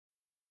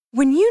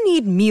When you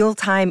need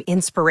mealtime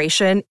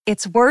inspiration,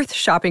 it's worth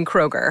shopping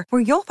Kroger,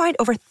 where you'll find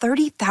over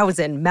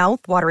 30,000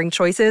 mouth-watering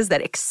choices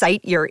that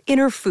excite your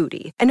inner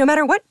foodie. And no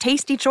matter what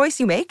tasty choice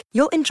you make,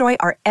 you'll enjoy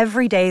our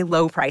everyday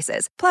low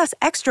prices, plus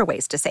extra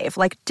ways to save,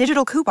 like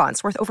digital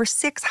coupons worth over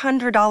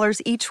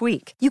 $600 each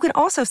week. You can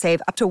also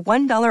save up to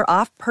 $1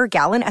 off per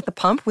gallon at the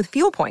pump with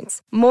fuel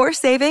points. More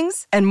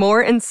savings and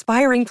more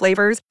inspiring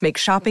flavors make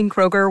shopping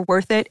Kroger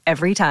worth it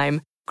every time.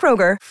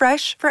 Kroger,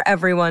 fresh for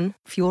everyone.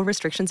 Fuel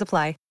restrictions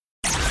apply.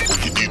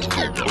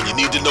 When you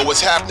need to know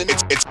what's happening,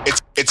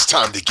 it's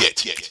time to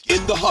get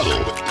in the huddle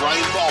with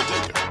Brian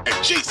Baldinger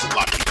and Jason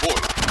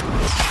LaCanfora.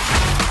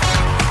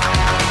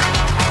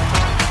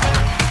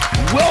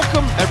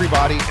 Welcome,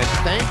 everybody, and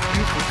thank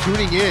you for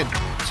tuning in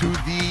to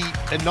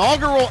the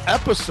inaugural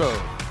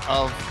episode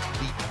of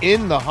the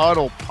In the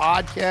Huddle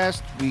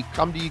podcast. We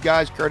come to you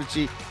guys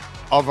courtesy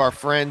of our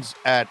friends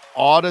at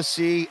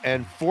Odyssey,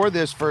 and for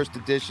this first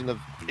edition of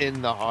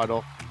In the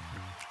Huddle,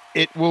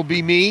 it will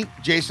be me,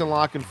 Jason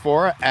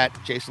LaCanfora, at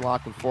Jason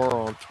LaCanfora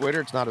on Twitter.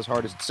 It's not as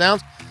hard as it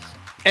sounds.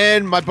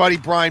 And my buddy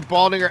Brian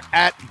Baldinger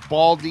at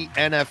Baldy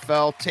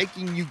NFL,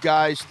 taking you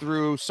guys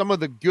through some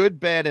of the good,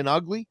 bad, and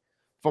ugly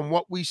from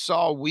what we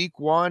saw week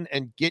one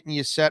and getting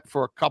you set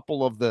for a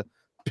couple of the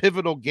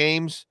pivotal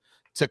games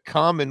to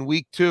come in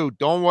week two.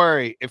 Don't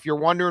worry. If you're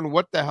wondering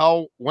what the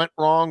hell went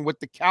wrong with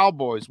the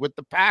Cowboys, with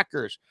the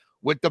Packers,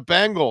 with the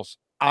Bengals,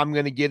 I'm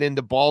going to get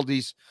into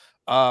Baldy's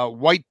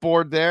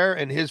whiteboard there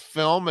and his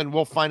film, and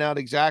we'll find out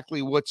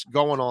exactly what's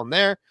going on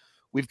there.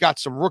 We've got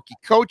some rookie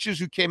coaches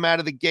who came out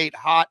of the gate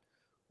hot.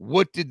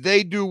 What did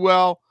they do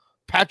well?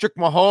 Patrick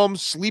Mahomes,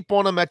 sleep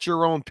on him at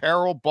your own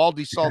peril.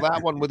 Baldy saw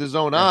that one with his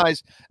own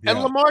eyes.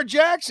 And Lamar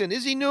Jackson,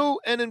 is he new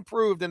and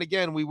improved? And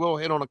again, we will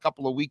hit on a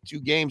couple of week two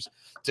games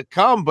to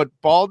come. But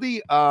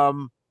Baldy,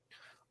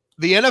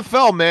 the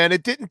NFL, man,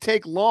 it didn't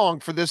take long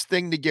for this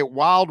thing to get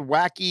wild,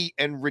 wacky,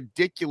 and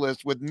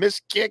ridiculous with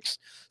missed kicks,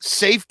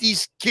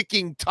 safeties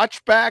kicking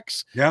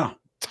touchbacks,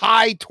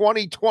 tie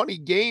 2020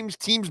 games,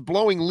 teams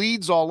blowing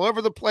leads all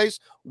over the place.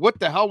 What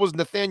the hell was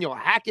Nathaniel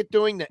Hackett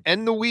doing to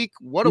end the week?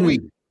 What a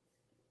week.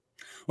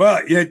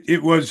 Well,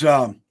 it was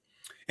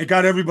it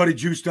got everybody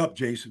juiced up,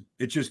 Jason.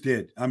 It just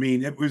did. I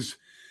mean, it was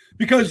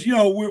because, you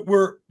know,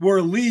 we're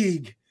a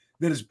league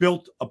that is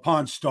built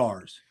upon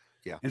stars.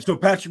 Yeah. And so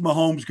Patrick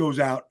Mahomes goes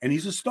out and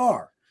he's a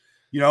star.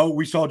 You know,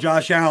 we saw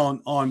Josh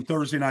Allen on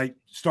Thursday night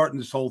starting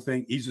this whole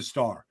thing. He's a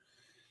star.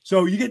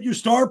 So you get your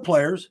star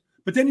players,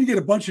 but then you get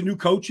a bunch of new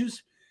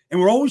coaches,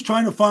 and we're always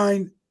trying to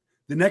find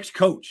the next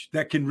coach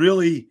that can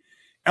really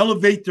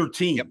elevate their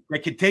team,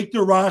 that can take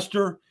their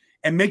roster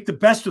and make the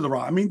best of the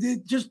roster. I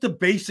mean, just the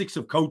basics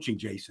of coaching,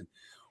 Jason.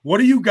 What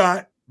do you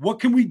got? What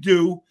can we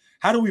do?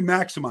 How do we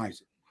maximize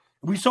it?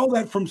 We saw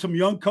that from some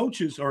young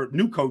coaches or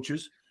new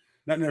coaches,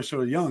 not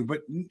necessarily young,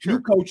 but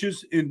new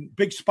coaches in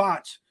big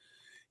spots.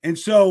 And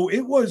so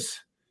there was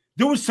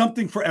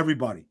something for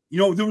everybody. You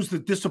know, there was the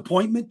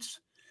disappointments.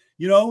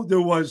 You know,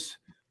 there was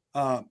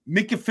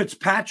Minkah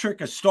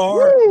Fitzpatrick, a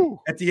star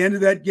at the end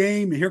of that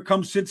game. And here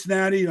comes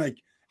Cincinnati, like,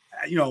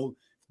 you know,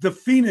 the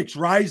Phoenix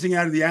rising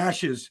out of the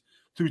ashes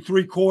through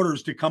three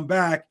quarters to come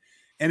back.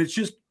 And it's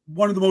just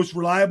one of the most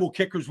reliable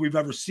kickers we've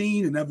ever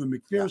seen, and Evan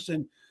McPherson.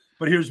 Yeah.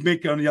 But here's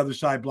Minkah on the other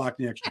side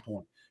blocking the extra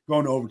point,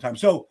 going to overtime.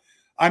 So,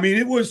 I mean,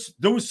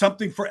 there was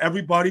something for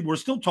everybody. We're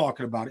still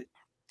talking about it.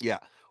 Yeah.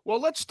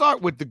 Well, let's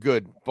start with the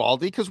good,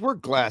 Baldy, because we're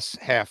glass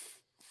half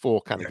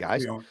full kind of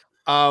guys.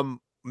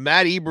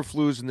 Matt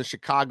Eberflus and the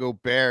Chicago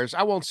Bears,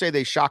 I won't say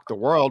they shocked the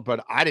world,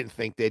 but I didn't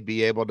think they'd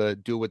be able to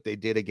do what they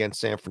did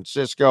against San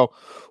Francisco.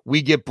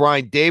 We get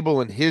Brian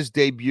Daboll in his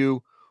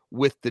debut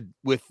with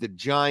the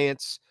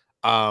Giants.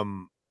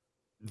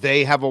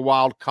 They have a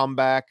wild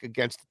comeback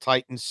against the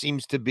Titans.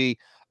 Seems to be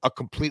a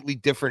completely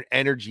different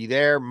energy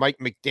there. Mike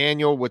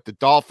McDaniel with the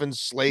Dolphins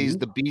slays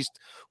the beast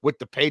with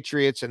the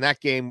Patriots. And that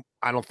game,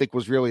 I don't think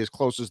was really as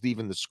close as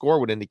even the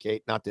score would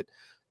indicate. Not that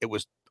it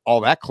was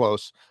all that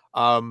close.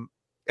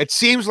 It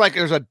seems like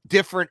there's a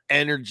different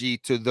energy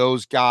to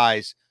those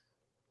guys,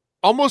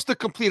 almost the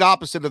complete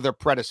opposite of their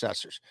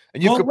predecessors.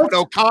 And you could put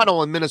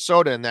O'Connell in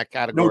Minnesota in that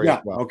category as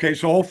well. Okay,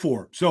 so all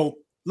four. So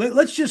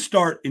let's just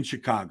start in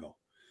Chicago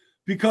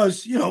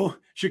because, you know,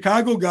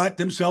 Chicago got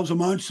themselves a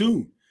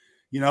monsoon.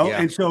 You know,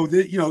 and so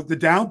the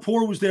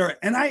downpour was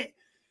there. And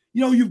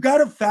you've got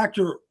to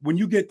factor when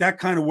you get that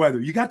kind of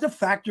weather, you got to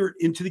factor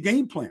into the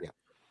game plan. Yeah.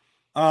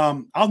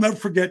 I'll never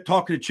forget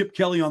talking to Chip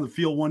Kelly on the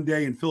field one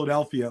day in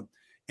Philadelphia,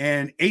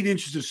 and 8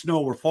 inches of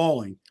snow were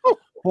falling.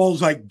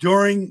 Falls like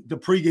during the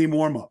pregame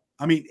warmup.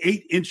 I mean,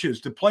 8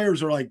 inches. The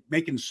players are like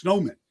making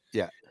snowmen.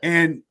 Yeah.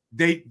 And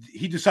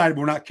he decided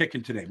we're not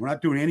kicking today. We're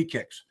not doing any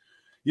kicks.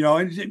 You know,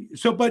 and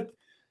so, but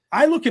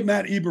I look at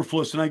Matt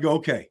Eberflus and I go,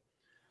 okay.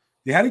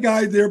 They had a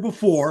guy there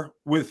before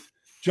with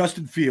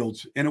Justin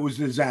Fields, and it was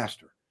a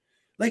disaster.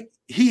 Like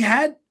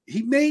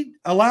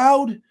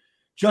allowed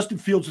Justin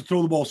Fields to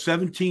throw the ball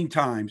 17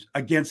 times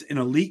against an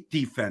elite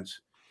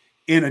defense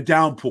in a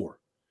downpour,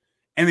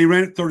 and they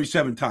ran it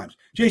 37 times.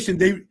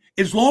 Jason,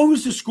 as long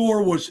as the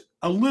score was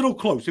a little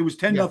close, it was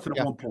 10-0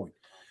 at one point.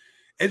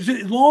 As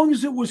long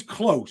as it was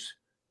close,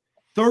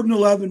 3rd and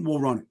 11, we'll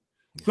run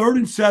it. 3rd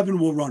and 7,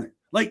 we'll run it.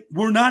 Like,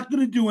 we're not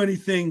going to do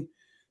anything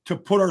to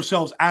put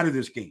ourselves out of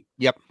this game.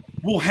 Yep.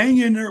 We'll hang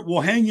in there.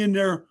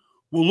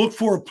 We'll look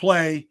for a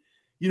play,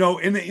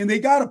 and they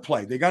got to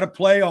play. They got to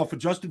play off a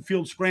Justin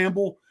Fields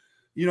scramble,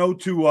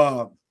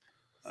 to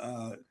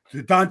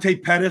Dante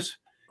Pettis,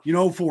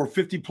 for a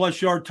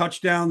 50-plus yard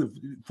touchdown.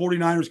 The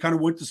 49ers kind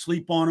of went to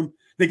sleep on him.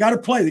 They got to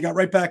play. They got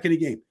right back in the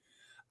game.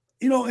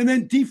 And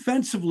then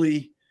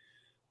defensively,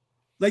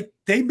 like,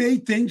 they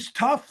made things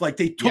tough. Like,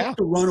 they took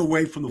the run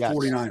away from the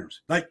 49ers.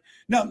 Like,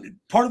 now,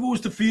 part of it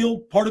was the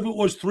field. Part of it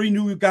was 3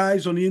 new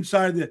guys on the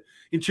inside of the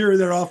interior of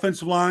their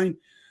offensive line.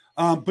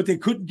 But they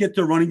couldn't get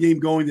their running game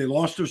going. They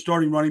lost their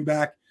starting running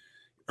back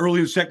early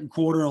in the second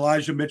quarter,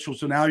 Elijah Mitchell.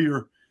 So now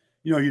you're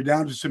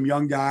down to some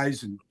young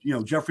guys and,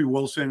 Jeffrey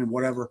Wilson and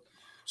whatever.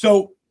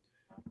 So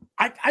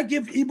I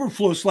give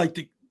Eberflus like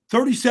the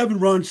 37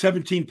 runs,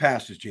 17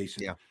 passes,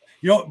 Jason. Yeah.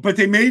 But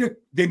they made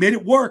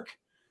it work.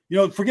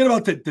 Forget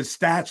about the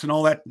stats and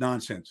all that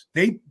nonsense.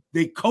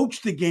 They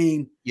coached the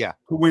game to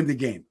win the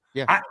game.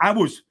 Yeah. I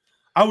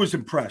was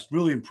impressed,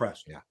 really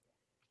impressed. Yeah.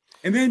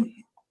 And then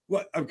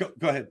what?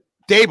 Go ahead.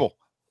 Dable.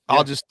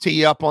 I'll just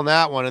tee you up on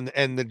that one.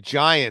 And the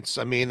Giants,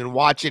 and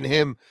watching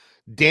him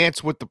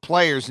dance with the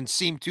players and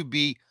seem to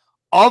be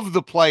of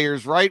the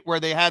players, right? Where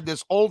they had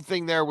this old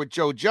thing there with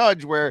Joe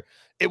Judge where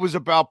it was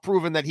about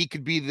proving that he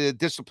could be the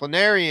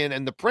disciplinarian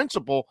and the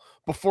principal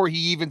before he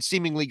even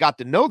seemingly got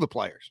to know the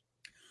players.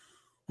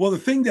 Well, the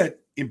thing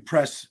that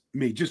impressed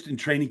me just in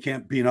training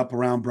camp being up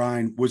around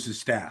Brian was his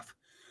staff.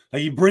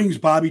 Like, he brings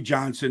Bobby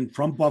Johnson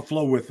from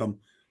Buffalo with him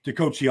to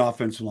coach the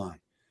offensive line.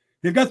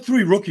 They've got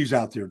 3 rookies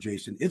out there,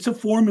 Jason. It's a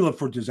formula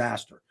for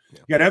disaster. Yeah.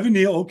 You got Evan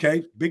Neal,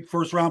 okay, big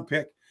first-round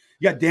pick.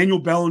 You got Daniel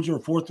Bellinger, a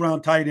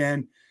 4th-round tight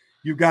end.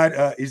 You got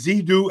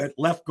Izidu at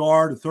left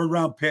guard, a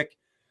 3rd-round pick.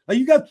 Like,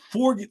 you got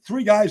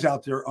 3 guys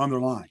out there on their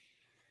line.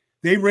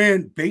 They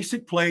ran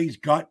basic plays,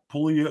 gut,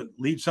 pulling you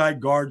lead side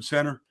guard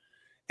center.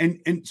 And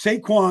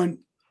Saquon,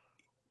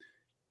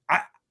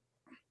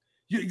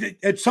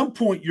 at some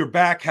point, your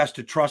back has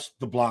to trust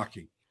the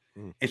blocking.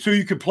 And so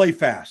you could play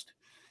fast.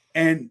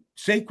 And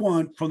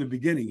Saquon, from the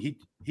beginning,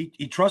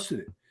 he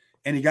trusted it.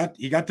 And he got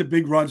the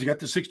big runs. He got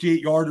the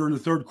 68-yarder in the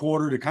 3rd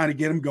quarter to kind of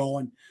get him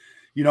going.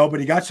 But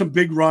he got some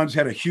big runs,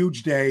 had a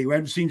huge day. We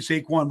haven't seen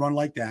Saquon run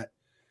like that.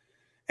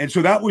 And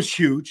so that was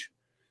huge.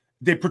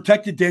 They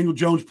protected Daniel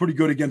Jones pretty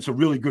good against a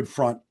really good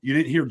front. You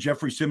didn't hear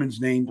Jeffrey Simmons'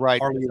 name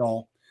hardly at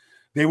all.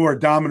 They were a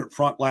dominant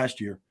front last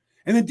year.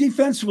 And then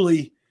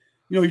defensively,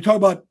 you talk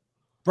about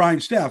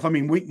Brian's staff.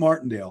 Wink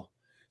Martindale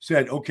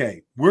said,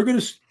 okay, we're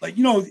going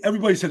to,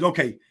 everybody says,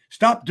 okay,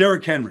 stop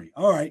Derrick Henry.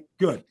 All right,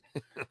 good.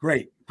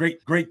 Great. Great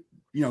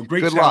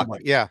good luck.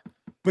 Yeah.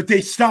 But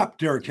they stopped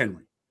Derrick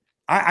Henry.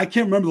 I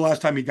can't remember the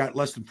last time he got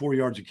less than 4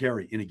 yards of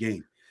carry in a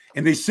game.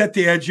 And they set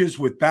the edges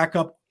with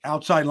backup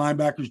outside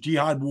linebackers.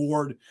 Jihad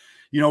Ward,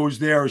 was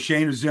there.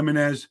 Shane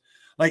Zimenez.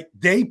 Like,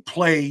 they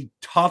played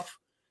tough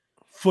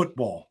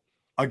football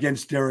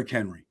against Derrick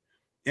Henry.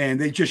 And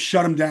they just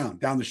shut him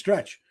down the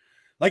stretch.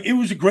 Like, it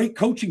was a great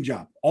coaching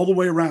job all the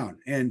way around.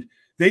 And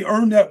they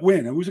earned that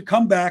win. It was a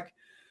comeback.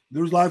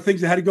 There was a lot of things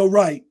that had to go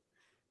right.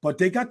 But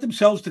they got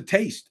themselves the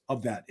taste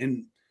of that.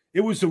 And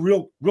it was a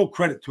real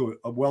credit to it,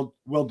 a well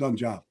done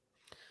job.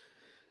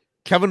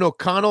 Kevin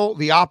O'Connell,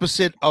 the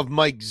opposite of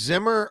Mike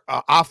Zimmer,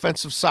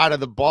 offensive side of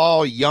the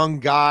ball, young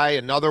guy,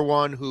 another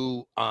one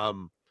who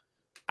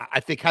I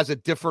think has a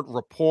different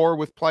rapport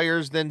with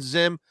players than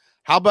Zim.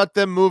 How about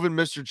them moving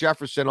Mr.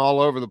 Jefferson all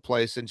over the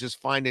place and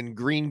just finding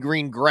green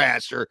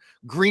grass or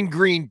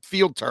green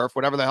field turf,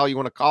 whatever the hell you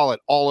want to call it,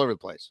 all over the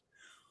place?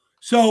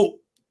 So,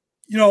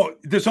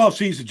 this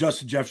offseason,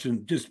 Justin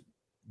Jefferson just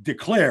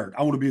declared,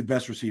 I want to be the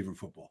best receiver in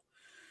football.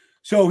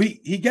 So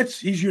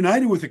he's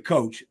united with a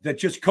coach that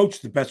just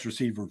coached the best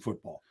receiver in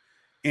football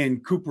in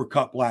Cooper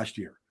Kupp last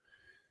year.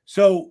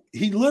 So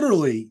he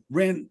literally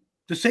ran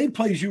the same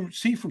plays you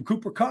see from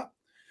Cooper Kupp,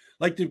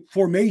 like the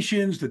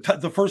formations,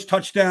 the first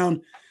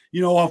touchdown,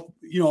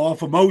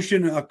 off a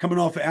motion, coming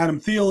off of Adam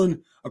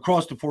Thielen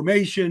across the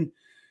formation,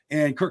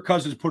 and Kirk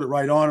Cousins put it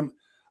right on him.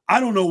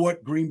 I don't know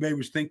what Green Bay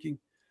was thinking.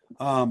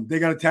 They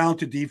got a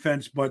talented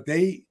defense, but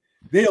they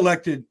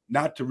elected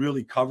not to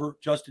really cover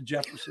Justin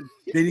Jefferson.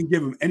 They didn't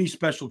give him any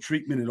special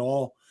treatment at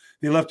all.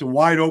 They left him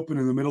wide open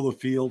in the middle of the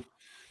field.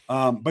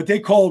 But they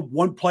called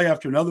one play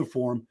after another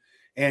for him,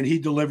 and he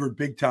delivered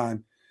big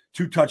time.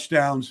 2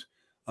 touchdowns.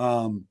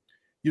 The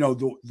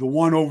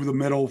one over the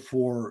middle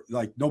for,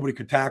 like, nobody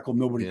could tackle him,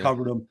 nobody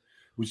covered him,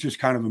 was just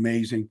kind of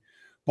amazing.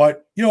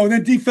 But, and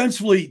then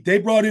defensively, they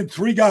brought in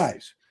 3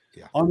 guys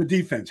on the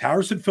defense.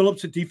 Harrison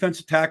Phillips at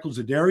defensive tackle,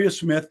 Zadarius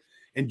Smith,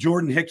 and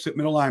Jordan Hicks at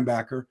middle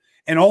linebacker.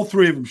 And all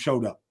 3 of them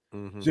showed up.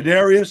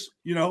 Zadarius,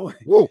 you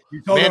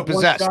saw that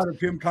one shot of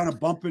him kind of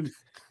bumping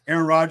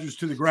Aaron Rodgers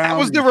to the ground. That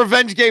was the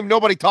revenge game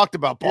nobody talked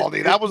about,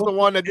 Baldy. That was the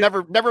one that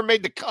never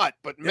made the cut.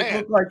 But man, it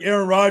looked like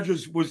Aaron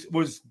Rodgers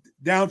was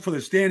down for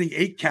the standing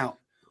 8 count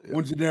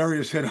when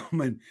Zadarius hit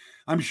him. And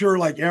I'm sure,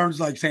 like, Aaron's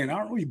like saying,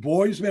 "Aren't we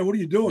boys, man? What are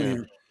you doing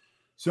here?"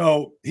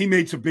 So he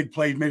made some big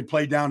plays, made a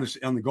play down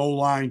on the goal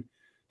line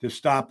to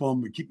stop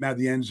him, keep him out of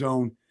the end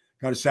zone,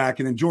 got a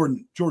sack. And then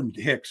Jordan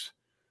Hicks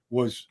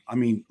was,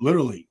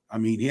 literally,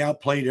 he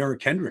outplayed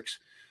Eric Hendricks.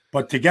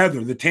 But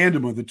together, the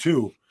tandem of the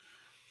two,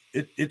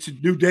 it's a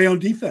new day on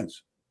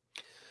defense.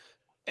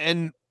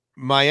 And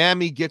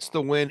Miami gets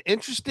the win.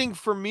 Interesting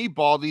for me,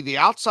 Baldy, the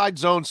outside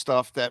zone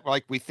stuff that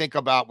we think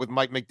about with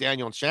Mike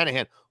McDaniel and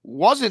Shanahan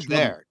wasn't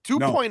there.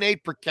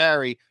 2.8 per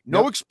carry,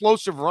 no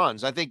explosive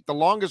runs. I think the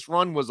longest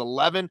run was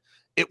 11.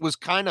 It was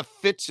kind of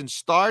fits and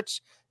starts,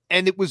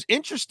 and it was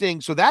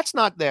interesting. So that's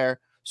not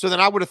there. So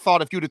then I would have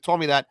thought, if you'd have told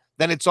me that,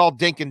 then it's all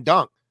dink and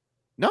dunk.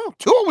 No,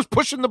 Tua was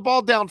pushing the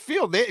ball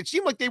downfield. It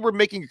seemed like they were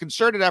making a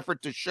concerted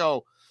effort to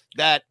show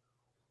that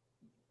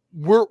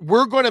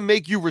we're going to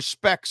make you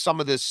respect some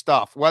of this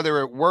stuff,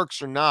 whether it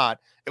works or not.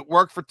 It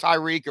worked for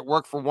Tyreek. It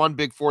worked for one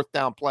big fourth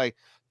down play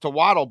to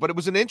Waddle, but it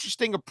was an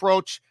interesting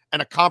approach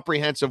and a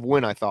comprehensive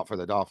win, I thought, for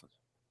the Dolphins.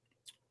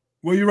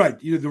 Well, you're right.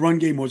 The run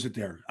game wasn't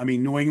there.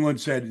 New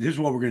England said, this is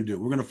what we're going to do.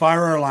 We're going to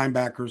fire our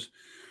linebackers.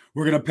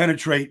 We're going to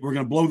penetrate. We're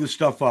going to blow this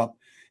stuff up.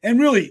 And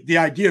really, the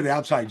idea of the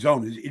outside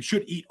zone is it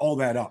should eat all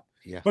that up.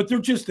 Yeah. But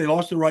they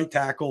lost the right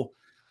tackle.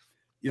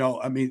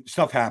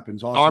 Stuff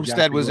happens.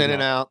 Armstead was in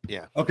and out.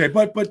 Yeah. Okay,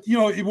 but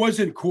it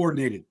wasn't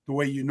coordinated the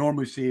way you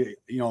normally see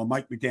a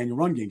Mike McDaniel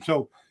run game.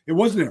 So it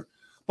wasn't there.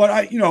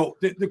 But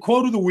the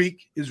quote of the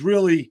week is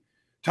really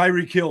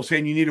Tyreek Hill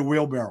saying you need a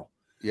wheelbarrow.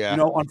 Yeah.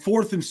 On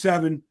 4th and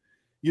 7,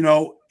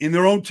 in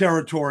their own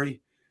territory,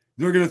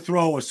 they're going to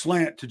throw a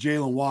slant to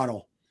Jalen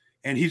Waddle,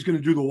 and he's going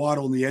to do the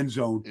Waddle in the end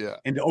zone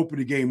and to open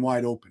the game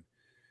wide open.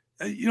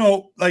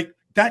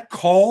 That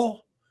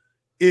call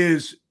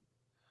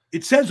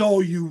it says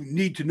all you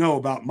need to know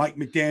about Mike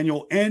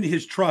McDaniel and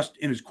his trust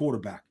in his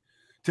quarterback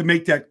to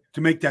make that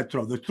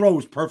throw. The throw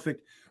was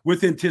perfect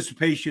with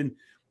anticipation.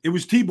 It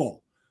was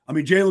T-ball.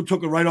 Jalen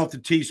took it right off the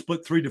tee,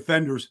 split 3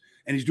 defenders,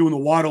 and he's doing the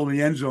Waddle in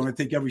the end zone. I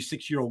think every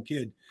 6-year-old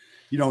kid,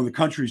 in the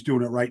country is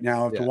doing it right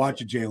now to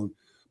watch it, Jalen.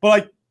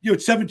 But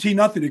it's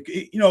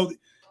 17-0.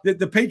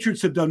 The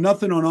Patriots have done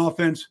nothing on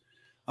offense.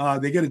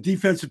 They get a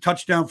defensive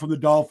touchdown from the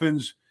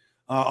Dolphins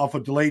off a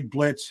delayed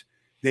blitz.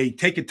 They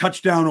take a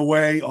touchdown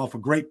away off a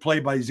great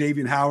play by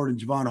Xavier Howard and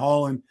Javon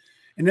Holland.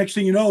 And next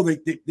thing you know, they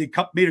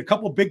made a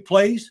couple of big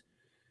plays,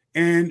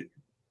 and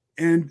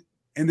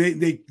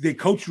they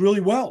coached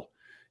really well.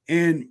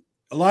 And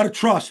a lot of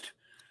trust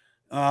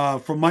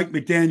from Mike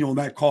McDaniel in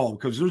that call,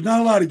 because there's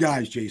not a lot of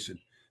guys, Jason,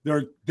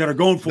 that are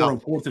going for him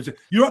 4th and 7.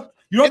 You're up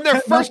in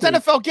their first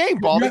NFL game,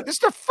 Baldy. This is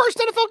their first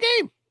NFL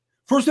game.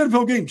 First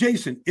NFL game,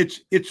 Jason.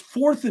 It's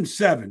 4th and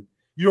 7.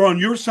 You're on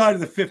your side of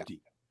the 50.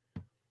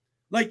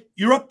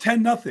 You're up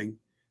 10-0.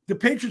 The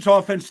Patriots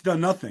offense done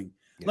nothing.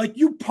 Yeah.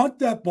 You punt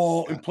that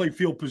ball and play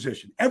field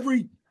position.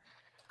 Every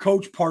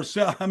coach,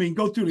 Parcells,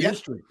 go through the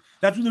history.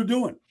 That's what they're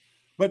doing.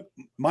 But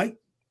Mike,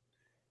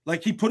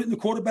 he put it in the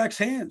quarterback's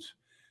hands.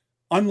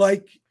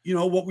 Unlike,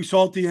 what we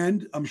saw at the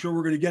end, I'm sure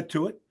we're going to get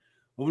to it.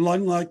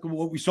 Unlike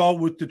what we saw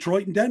with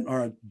Detroit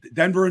and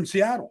Denver and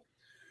Seattle.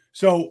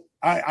 So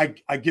I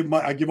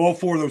give all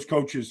 4 of those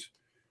coaches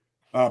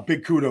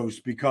big kudos,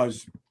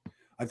 because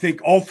I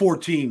think all 4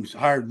 teams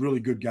hired really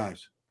good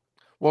guys.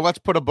 Well, let's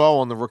put a bow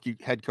on the rookie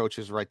head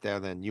coaches right there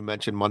then. You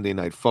mentioned Monday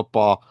Night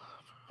Football.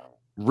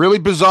 Really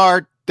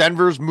bizarre.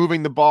 Denver's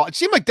moving the ball. It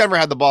seemed like Denver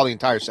had the ball the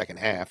entire second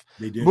half.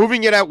 They did.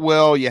 Moving it at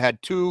will. You had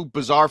 2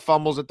 bizarre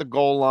fumbles at the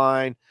goal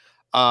line.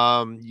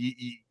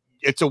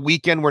 It's a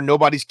weekend where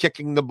nobody's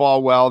kicking the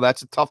ball well.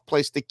 That's a tough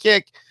place to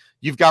kick.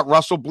 You've got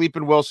Russell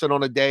Bleepin Wilson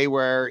on a day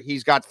where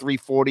he's got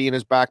 340 in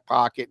his back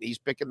pocket and he's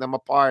picking them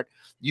apart.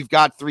 You've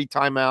got 3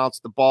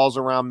 timeouts. The ball's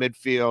around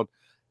midfield,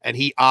 and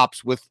he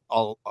opts with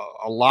a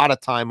lot of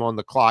time on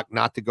the clock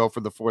not to go for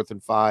the 4th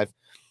and 5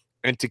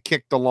 and to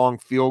kick the long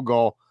field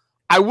goal.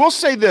 I will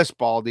say this,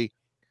 Baldy.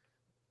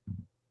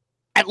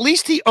 At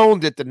least he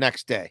owned it the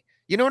next day.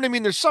 You know what I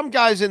mean? There's some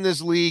guys in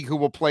this league who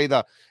will play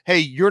hey,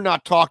 you're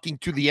not talking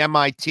to the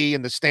MIT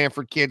and the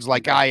Stanford kids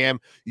like I am.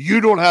 You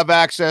don't have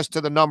access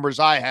to the numbers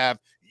I have.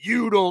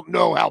 You don't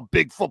know how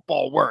big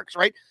football works,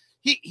 right?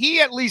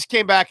 He at least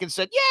came back and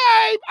said, yeah,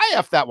 I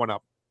effed that one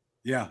up.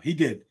 Yeah, he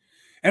did.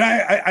 And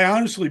I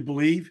honestly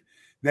believe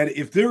that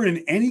if they're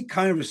in any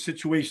kind of a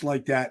situation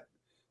like that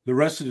the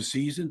rest of the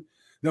season,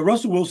 that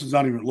Russell Wilson's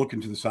not even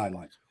looking to the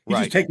sidelines. He's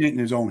just taking it in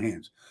his own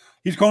hands.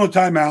 He's calling a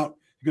timeout.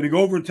 You're going to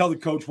go over and tell the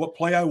coach what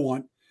play I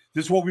want.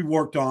 This is what we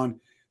worked on.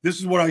 This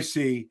is what I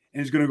see.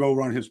 And he's going to go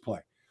run his play.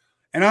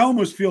 And I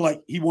almost feel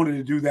like he wanted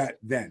to do that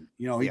then.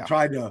 He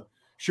tried to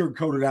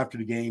sugarcoat it after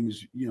the game,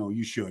 as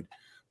you should.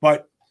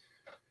 But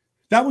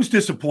that was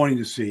disappointing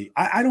to see.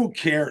 I don't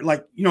care.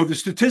 The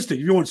statistic,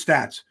 if you want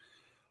stats,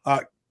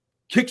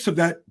 kicks of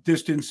that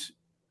distance,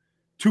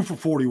 2 for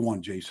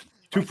 41, Jason.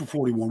 2 for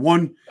 41.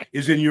 One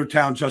is in your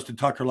town, Justin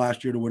Tucker,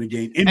 last year to win a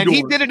game. Indoors. And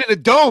he did it in a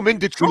dome in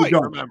Detroit,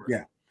 remember?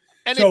 Yeah.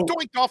 And it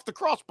doinked off the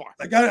crossbar.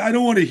 I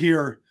don't want to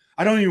hear –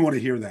 I don't even want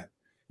to hear that.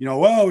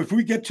 If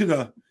we get to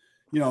the,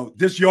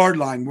 this yard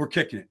line, we're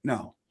kicking it.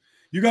 No.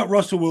 You got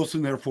Russell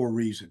Wilson there for a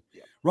reason.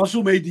 Yeah.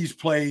 Russell made these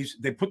plays.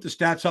 They put the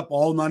stats up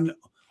all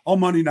all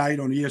Monday night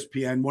on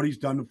ESPN, what he's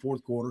done in the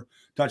fourth quarter,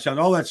 touchdown,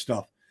 all that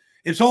stuff.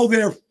 It's all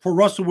there for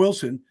Russell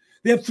Wilson.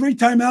 They have 3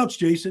 timeouts,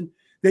 Jason.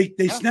 They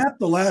snapped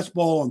the last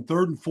ball on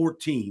 3rd and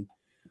 14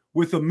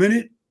 with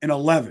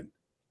 1:11.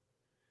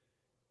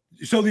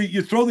 So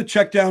you throw the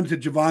check down to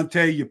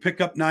Javonte, you pick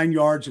up 9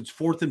 yards, it's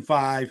 4th and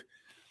 5.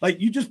 Like,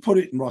 you just put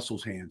it in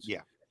Russell's hands.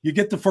 Yeah. You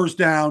get the first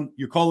down,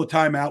 you call a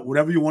timeout,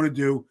 whatever you want to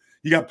do.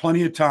 You got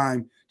plenty of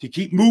time to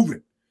keep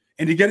moving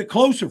and to get it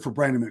closer for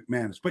Brandon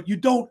McManus. But you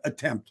don't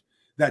attempt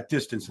that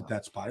distance at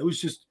that spot. It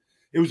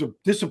was a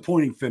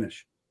disappointing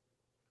finish.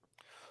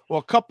 Well,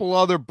 a couple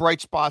other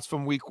bright spots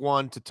from week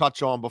 1 to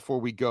touch on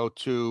before we go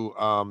to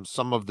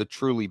some of the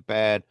truly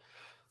bad.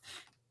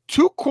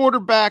 2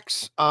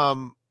 quarterbacks,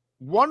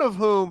 one of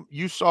whom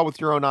you saw with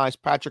your own eyes,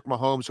 Patrick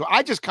Mahomes, who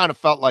I just kind of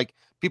felt like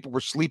people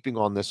were sleeping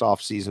on this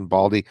offseason,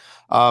 Baldy.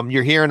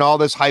 You're hearing all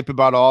this hype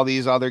about all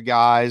these other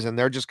guys, and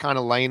they're just kind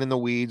of laying in the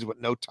weeds with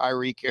no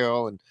Tyreek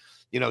Hill. And,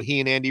 he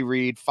and Andy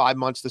Reid, 5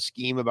 months to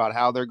scheme about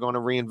how they're going to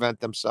reinvent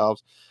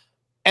themselves.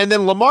 And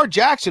then Lamar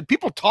Jackson,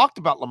 people talked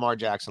about Lamar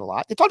Jackson a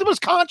lot. They talked about his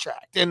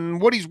contract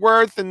and what he's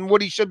worth and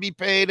what he should be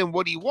paid and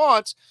what he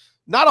wants.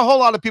 Not a whole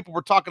lot of people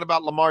were talking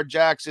about Lamar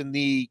Jackson,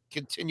 the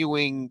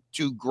continuing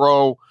to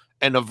grow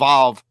and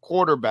evolve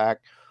quarterback.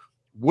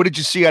 What did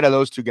you see out of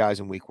those 2 guys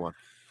in week 1?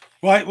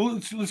 Well,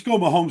 let's go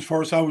Mahomes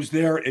first. I was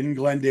there in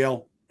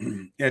Glendale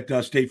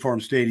at State Farm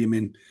Stadium.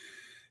 And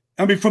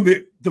I mean, from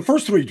the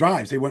first 3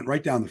 drives, they went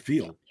right down the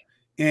field.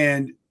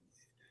 And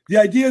the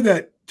idea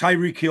that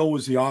Tyreek Hill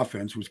was the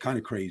offense was kind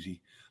of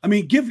crazy. I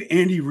mean, give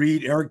Andy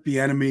Reid, Eric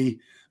Bieniemy,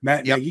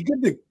 Matt Nagy,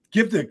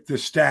 give the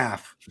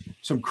staff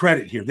some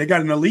credit here. They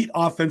got an elite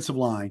offensive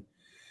line.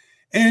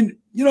 And,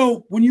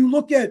 when you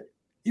look at,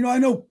 I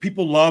know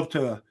people love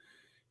to,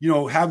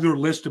 have their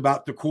list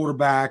about the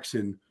quarterbacks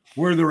and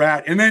where they're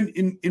at. And then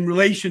in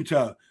relation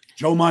to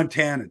Joe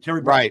Montana,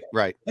 Terry Bradshaw,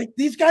 right. Like,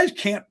 these guys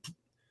can't,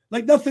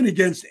 like, nothing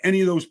against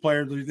any of those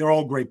players. They're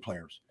all great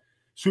players.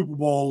 Super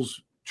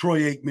Bowls,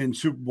 Troy Aikman,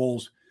 Super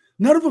Bowls.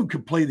 None of them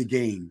could play the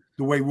game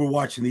the way we're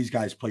watching these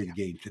guys play the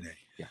game today.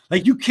 Yeah.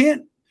 Like, you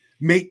can't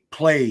make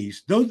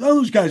plays.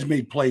 Those guys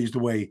made plays the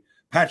way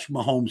Patrick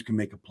Mahomes can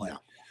make a play.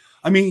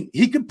 I mean,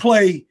 he could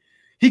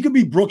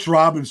be Brooks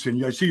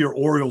Robinson. I see your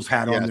Orioles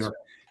hat on there.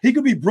 He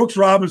could be Brooks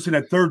Robinson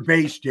at third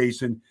base,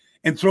 Jason,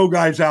 and throw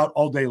guys out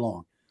all day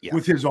long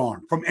with his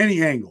arm from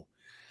any angle.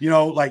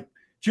 Like,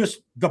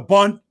 just the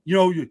bunt,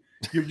 you're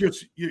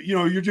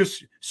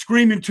just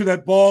screaming to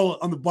that ball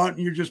on the bunt,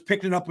 and you're just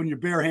picking it up on your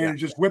bare hand and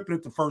just whipping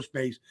it to first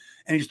base,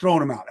 and he's throwing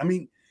them out. I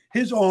mean,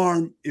 his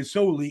arm is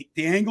so elite,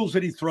 the angles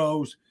that he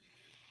throws,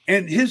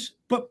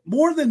 but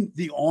more than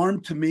the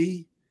arm to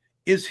me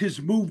is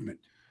his movement,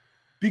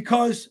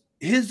 because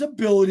his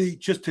ability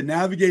just to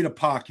navigate a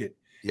pocket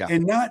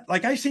and not,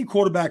 like, I see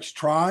quarterbacks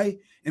try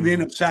and they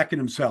end up sacking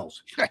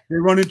themselves. They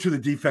run into the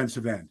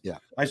defensive end. Yeah.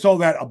 I saw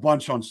that a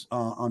bunch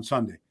on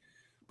Sunday.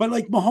 But,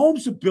 like,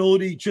 Mahomes'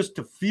 ability just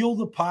to feel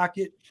the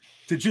pocket,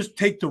 to just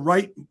take the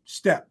right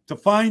step, to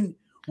find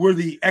where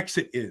the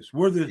exit is,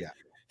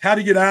 how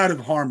to get out of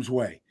harm's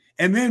way.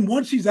 And then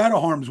once he's out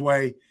of harm's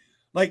way,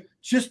 like,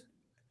 just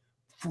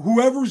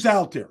whoever's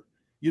out there,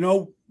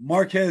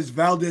 Marquez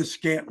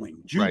Valdez-Scantling,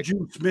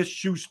 Juju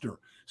Smith-Schuster,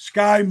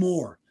 Sky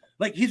Moore,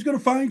 like, he's going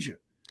to find you.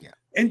 Yeah.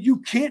 And you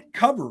can't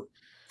cover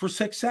for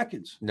 6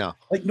 seconds. No.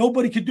 Like,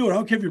 nobody could do it. I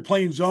don't care if you're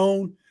playing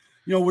zone,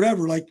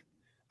 whatever. Like,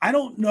 I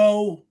don't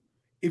know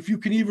if you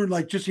can even,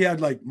 like, just you had,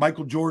 like,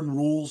 Michael Jordan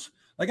rules.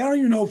 Like, I don't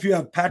even know if you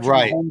have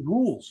Patrick Mahomes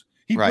rules.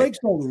 He breaks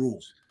all the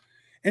rules.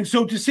 And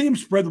so to see him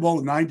spread the ball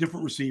to 9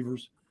 different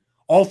receivers,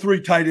 all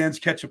 3 tight ends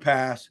catch a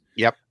pass.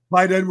 Yep.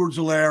 Clyde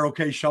Edwards-Helaire,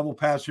 okay, shovel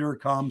pass, here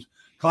it comes.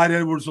 Clyde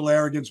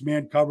Edwards-Helaire against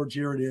man coverage,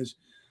 here it is.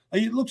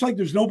 It looks like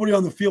there's nobody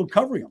on the field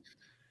covering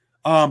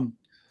him.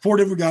 4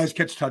 different guys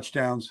catch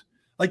touchdowns.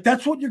 Like,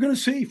 that's what you're going to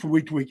see from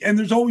week to week. And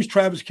there's always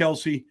Travis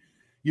Kelce,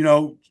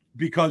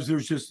 because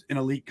there's just an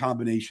elite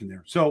combination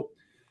there. So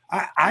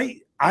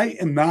I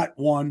am not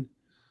one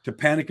to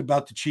panic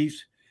about the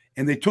Chiefs.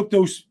 And they took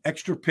those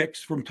extra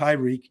picks from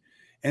Tyreek,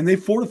 and they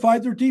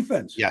fortified their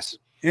defense. Yes.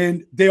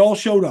 And they all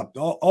showed up.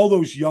 All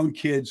those young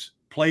kids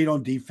played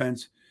on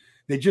defense.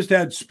 They just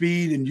had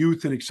speed and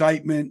youth and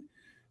excitement,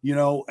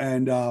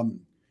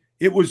 and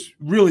it was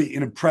really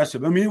an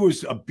impressive. I mean, it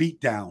was a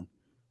beatdown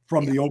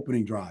from the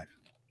opening drive.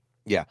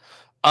 Yeah.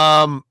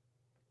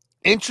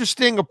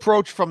 Interesting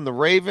approach from the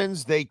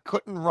Ravens. They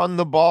couldn't run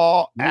the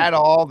ball at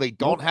all. They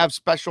don't have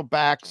special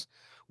backs.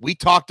 We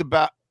talked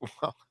about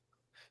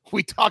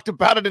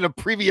it in a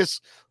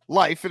previous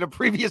life, in a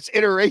previous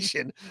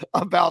iteration,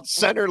 about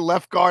center,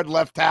 left guard,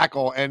 left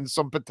tackle, and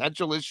some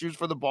potential issues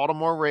for the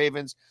Baltimore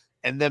Ravens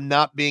and them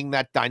not being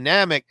that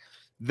dynamic.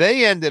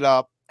 They ended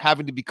up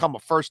having to become a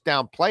first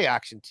down play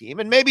action team.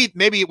 And maybe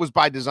it was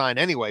by design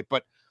anyway,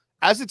 but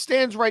as it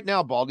stands right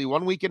now, Baldy,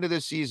 1 week into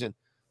this season,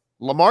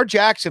 Lamar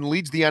Jackson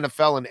leads the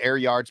NFL in air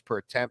yards per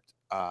attempt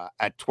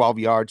at 12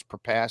 yards per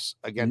pass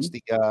against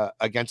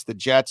the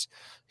Jets.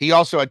 He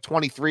also had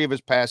 23 of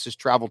his passes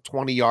travel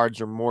 20 yards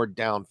or more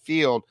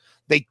downfield.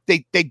 They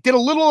did a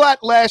little of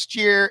that last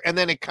year, and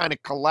then it kind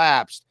of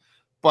collapsed.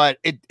 but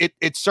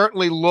it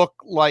certainly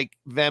looked like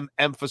them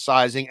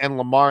emphasizing and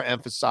Lamar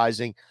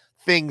emphasizing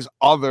things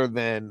other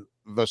than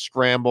the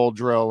scramble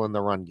drill and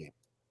the run game.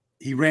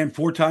 He ran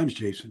 4 times,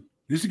 Jason.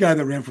 This is a guy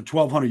that ran for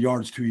 1,200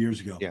 yards 2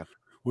 years ago. Yeah.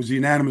 Was the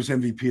unanimous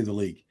MVP of the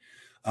league.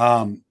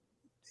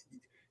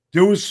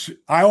 There was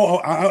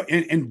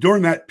and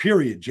during that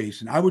period,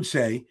 Jason, I would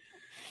say,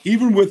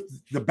 even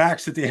with the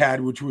backs that they had,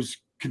 which was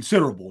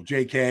considerable,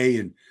 J.K.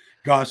 and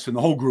Gus and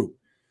the whole group,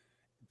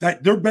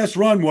 that their best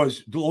run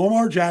was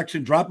Lamar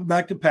Jackson dropping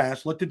back to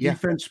pass, let the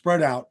defense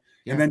spread out,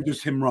 and then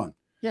just him run.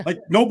 Yeah.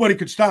 Like nobody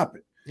could stop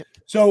it. Yeah.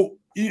 So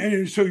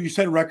you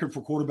set a record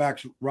for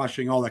quarterbacks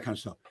rushing, all that kind of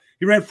stuff.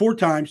 He ran 4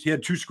 times. He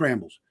had 2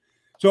 scrambles.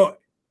 So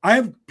I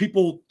have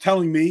people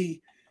telling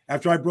me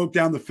after I broke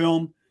down the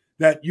film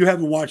that you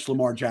haven't watched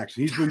Lamar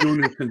Jackson. He's been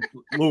doing this since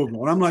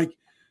Louisville. And I'm like,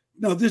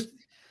 no, this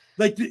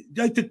like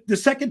the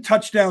second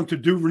touchdown to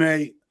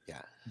Duvernay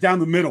down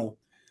the middle,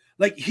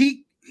 like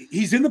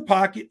he's in the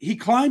pocket, he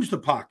climbs the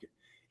pocket,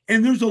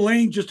 and there's a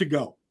lane just to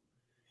go.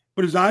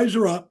 But his eyes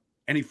are up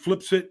and he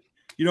flips it.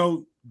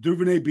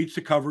 Duvernay beats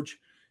the coverage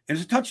and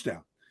it's a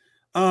touchdown.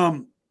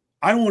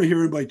 I don't want to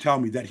hear anybody tell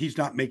me that he's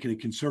not making a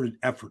concerted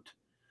effort.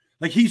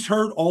 Like he's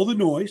heard all the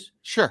noise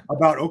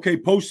about, okay,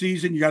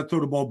 postseason, you got to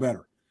throw the ball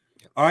better.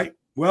 All right.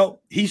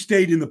 Well, he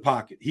stayed in the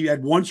pocket. He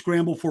had 1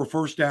 scramble for a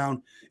first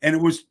down, and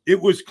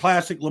it was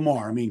classic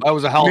Lamar. I mean, that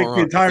was a hell of a run.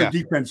 The entire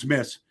defense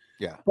miss.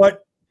 Yeah.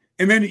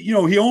 And then,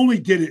 he only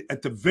did it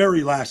at the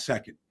very last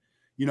second.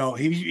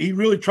 He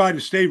really tried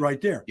to stay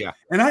right there. Yeah.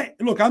 And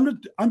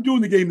I'm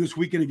doing the game this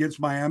weekend against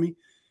Miami.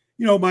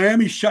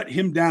 Miami shut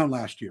him down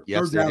last year.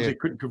 Yes, Third downs, they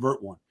couldn't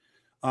convert one.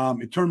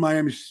 It turned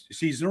Miami's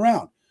season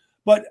around.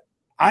 But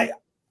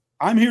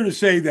I'm here to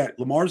say that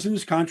Lamar's in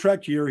his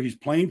contract year. He's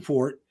playing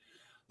for it.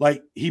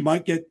 Like he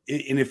might get,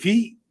 and if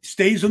he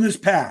stays on this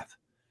path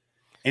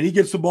and he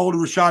gets the ball to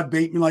Rashad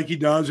Bateman like he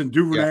does, and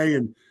Duvernay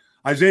and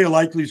Isaiah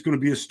Likely is going to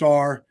be a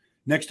star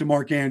next to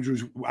Mark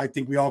Andrews. I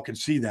think we all can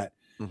see that.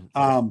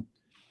 Mm-hmm.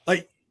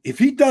 Like if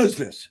he does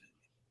this,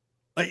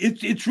 like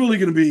it's really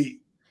going to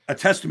be a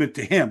testament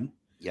to him.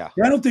 Yeah.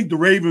 I don't think the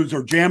Ravens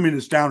are jamming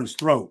this down his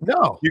throat.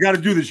 No. You got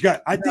to do this.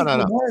 I think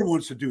Lamar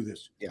wants to do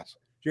this. Yes.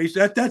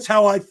 Jason, that's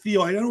how I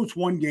feel. I know it's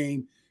one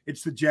game.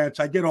 It's the Jets.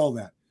 I get all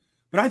that.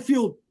 But I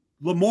feel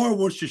Lamar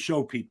wants to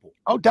show people.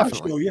 Oh,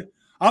 definitely.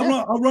 I'll show you.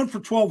 I'll run for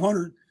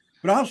 1,200,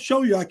 but I'll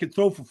show you I can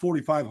throw for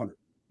 4,500.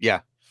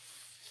 Yeah.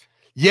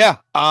 Yeah.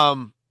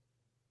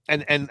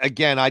 And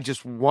again, I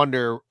just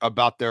wonder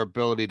about their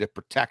ability to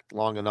protect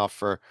long enough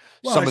for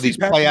some of these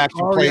play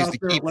action plays to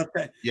keep.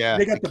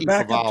 They got the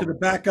backup to the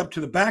backup to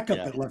the backup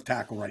at left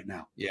tackle right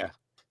now. Yeah.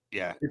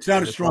 Yeah. It's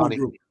not a strong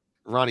group.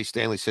 Ronnie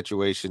Stanley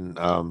situation.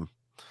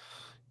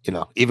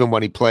 Even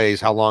when he plays,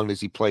 how long does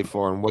he play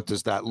for, and what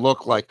does that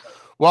look like?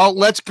 Well,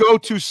 let's go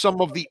to some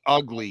of the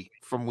ugly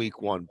from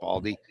week 1,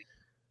 Baldy.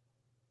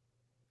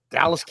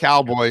 Dallas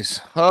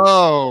Cowboys.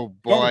 Oh,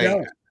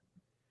 boy.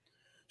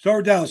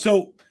 Start Dallas.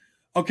 So,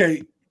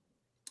 okay.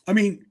 I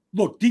mean,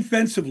 look,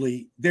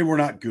 defensively, they were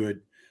not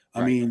good.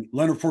 I mean,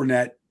 Leonard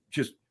Fournette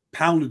just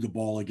pounded the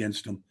ball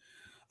against them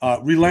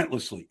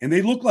relentlessly. And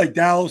they looked like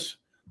Dallas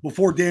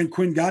before Dan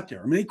Quinn got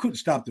there. I mean, they couldn't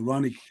stop the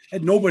run.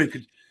 Nobody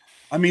could.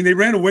 I mean, they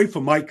ran away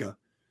from Micah.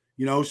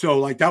 So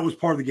like that was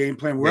part of the game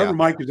plan. Wherever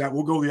Mike is at,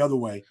 we'll go the other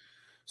way.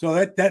 So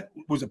that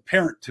was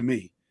apparent to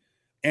me.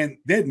 And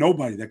they had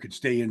nobody that could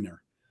stay in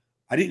there.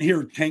 I didn't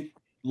hear Tank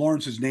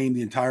Lawrence's name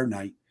the entire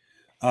night.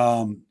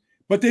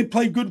 But they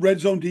played good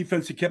red zone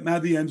defense. They kept them out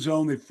of the end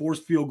zone. They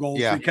forced field goals.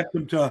 Yeah. They kept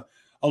them to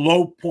a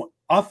low point.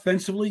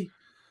 Offensively,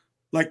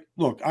 like,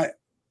 look, I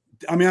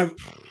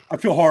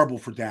feel horrible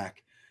for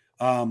Dak.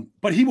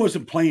 But he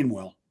wasn't playing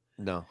well.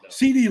 No.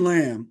 CeeDee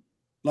Lamb,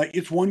 like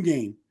it's one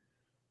game.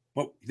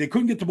 But they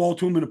couldn't get the ball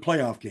to him in a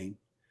playoff game.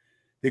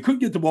 They couldn't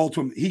get the ball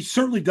to him. He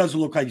certainly doesn't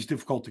look like he's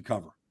difficult to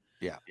cover.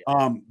 Yeah.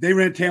 They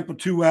ran Tampa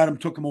 2 at him,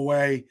 took him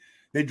away.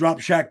 They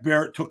dropped Shaq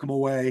Barrett, took him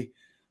away.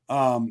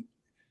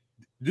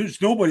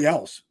 There's nobody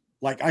else.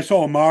 Like I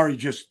saw Amari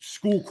just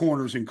school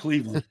corners in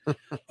Cleveland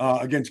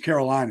against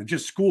Carolina,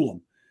 just school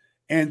them.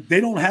 And they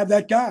don't have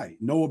that guy,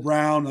 Noah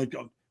Brown, like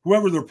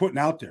whoever they're putting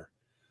out there.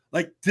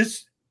 Like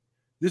this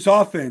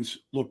offense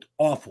looked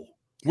awful.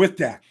 With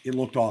Dak, it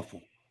looked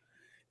awful.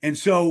 And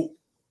so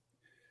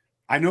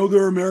I know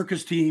they're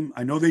America's team.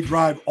 I know they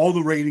drive all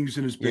the ratings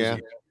in his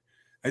business.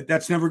 Yeah.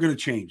 That's never going to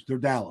change. They're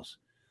Dallas.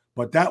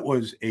 But that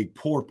was a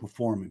poor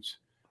performance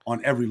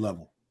on every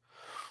level.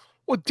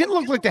 Well, it didn't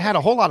look like they had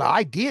a whole lot of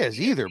ideas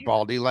either,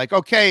 Baldy. Like,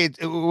 okay,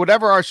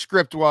 whatever our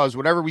script was,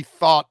 whatever we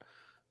thought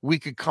we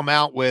could come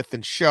out with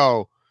and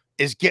show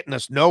is getting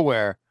us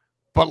nowhere.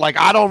 But, like,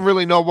 I don't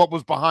really know what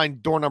was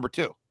behind door number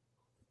 2.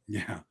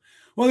 Yeah.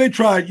 Well, they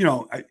tried,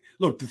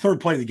 look, the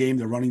third play of the game,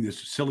 they're running this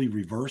silly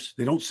reverse.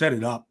 They don't set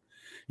it up.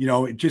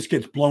 It just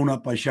gets blown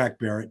up by Shaq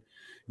Barrett.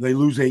 They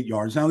lose 8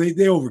 yards. Now,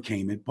 they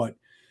overcame it, but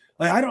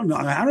like, I don't know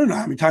how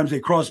many times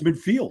they crossed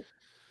midfield,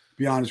 to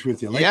be honest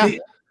with you. Like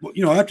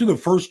after the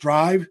first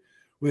drive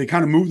where they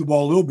kind of moved the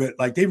ball a little bit,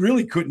 like they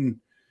really couldn't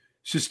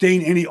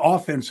sustain any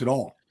offense at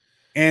all.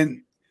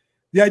 And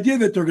The idea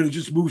that they're going to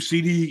just move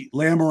CeeDee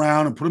Lamb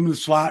around and put him in the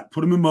slot,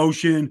 put him in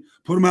motion,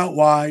 put him out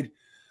wide,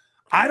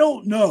 I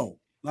don't know.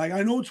 Like,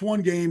 I know it's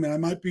one game, and I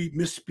might be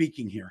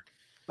misspeaking here,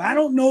 but I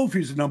don't know if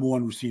he's the number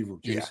one receiver,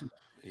 Jason.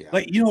 Yeah.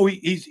 Like,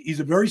 he's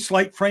a very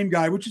slight frame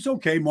guy, which is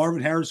okay.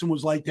 Marvin Harrison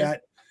was like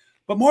that.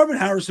 But Marvin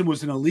Harrison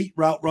was an elite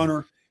route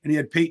runner, and he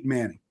had Peyton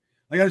Manning.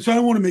 So I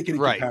don't want to make any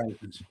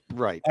comparisons.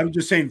 Right. I'm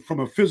just saying from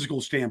a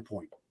physical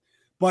standpoint.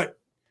 But,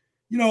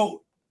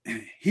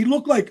 he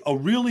looked like a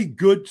really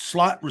good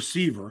slot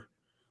receiver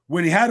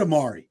when he had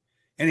Amari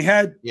and he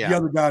had the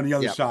other guy on the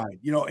other side,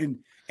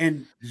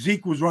 and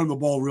Zeke was running the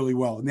ball really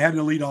well, and they had an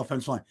elite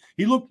offensive line.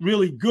 He looked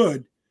really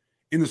good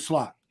in the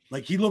slot.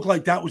 Like, he looked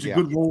like that was a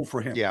good role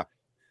for him. Yeah.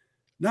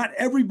 Not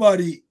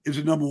everybody is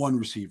a number one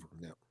receiver,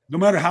 no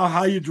matter how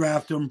high you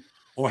draft him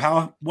or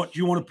what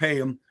you want to pay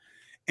him.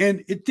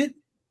 And it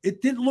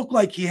didn't look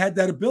like he had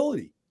that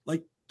ability.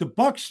 Like, the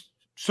Bucs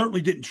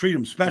certainly didn't treat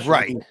him special.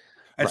 Right.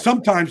 And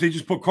sometimes they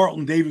just put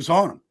Carlton Davis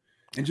on him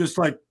and just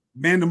like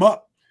manned him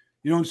up,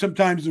 and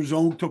sometimes their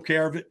zone took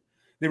care of it.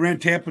 They ran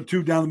Tampa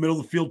 2 down the middle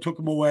of the field, took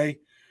him away.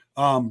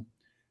 They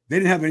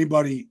didn't have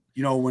anybody,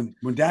 when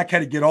Dak had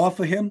to get off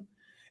of him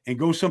and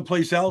go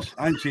someplace else,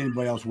 I didn't see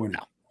anybody else winning.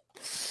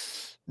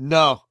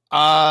 No.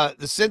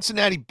 The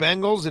Cincinnati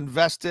Bengals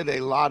invested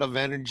a lot of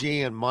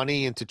energy and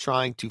money into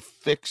trying to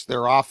fix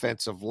their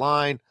offensive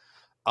line.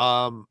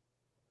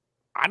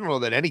 I don't know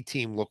that any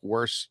team looked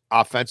worse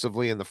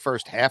offensively in the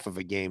first half of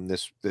a game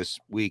this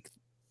week,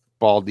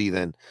 Baldy,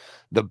 than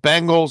the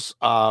Bengals.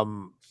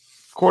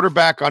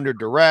 Quarterback under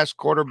duress,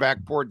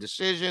 quarterback poor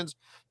decisions,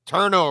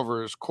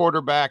 turnovers,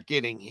 quarterback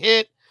getting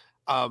hit.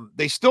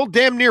 They still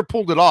damn near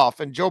pulled it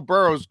off, and Joe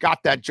Burrow's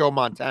got that Joe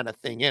Montana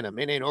thing in him.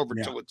 It ain't over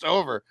till it's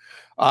over.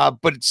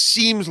 But it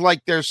seems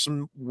like there's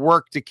some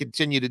work to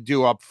continue to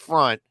do up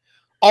front,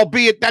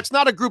 albeit that's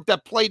not a group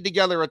that played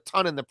together a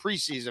ton in the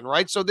preseason,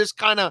 right? So this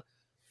kind of,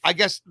 I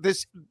guess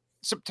this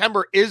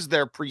September is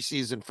their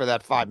preseason for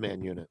that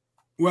 5-man unit.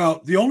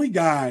 Well, the only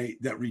guy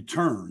that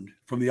returned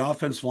from the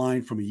offensive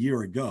line from a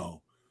year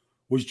ago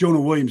was Jonah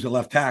Williams at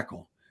left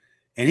tackle,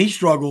 and he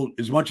struggled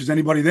as much as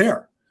anybody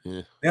there.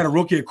 Yeah. They had a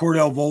rookie at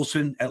Cordell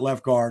Volson at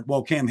left guard.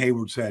 Well, Cam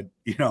Hayward said,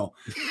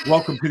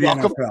 welcome to the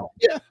NFL.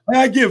 Yeah.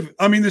 The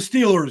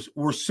Steelers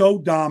were so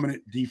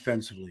dominant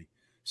defensively.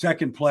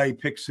 Second play,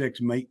 pick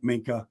six,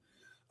 Minka.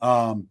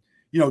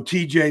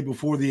 TJ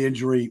before the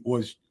injury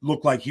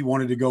looked like he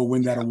wanted to go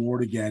win that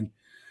award again.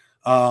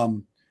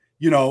 Alex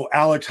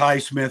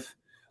Highsmith,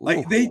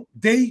 like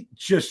they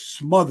just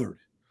smothered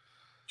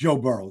Joe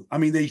Burrow. I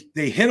mean,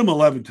 they hit him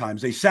 11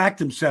 times. They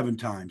sacked him 7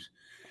 times.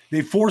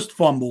 They forced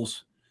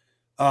fumbles.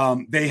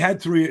 They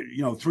had 4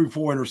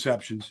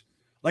 interceptions.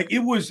 Like, it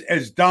was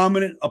as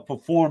dominant a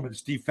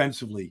performance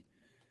defensively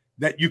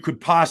that you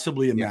could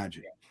possibly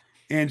imagine.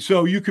 Yeah. And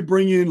so you could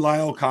bring in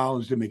Lyle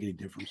Collins, didn't make any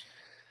difference.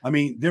 I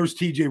mean, there's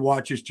TJ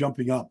Watt just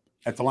jumping up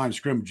at the line of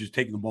scrimmage, just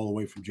taking the ball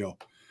away from Joe.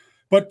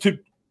 But to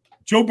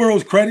Joe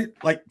Burrow's credit,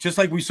 just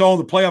like we saw in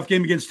the playoff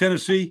game against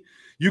Tennessee,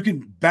 you can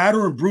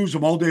batter and bruise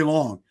him all day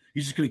long.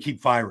 He's just going to keep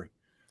firing.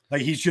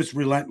 Like, he's just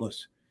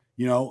relentless,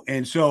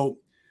 And so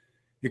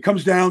it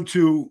comes down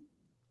to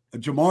a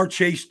Jamar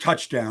Chase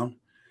touchdown,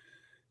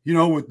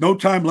 with no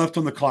time left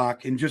on the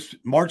clock, and just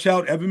march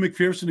out Evan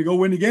McPherson to go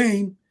win the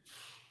game.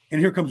 And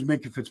here comes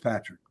Minkah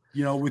Fitzpatrick,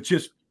 with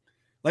just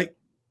like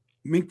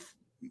Mink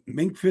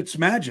Fitz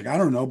magic. I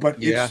don't know, but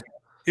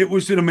it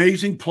was an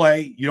amazing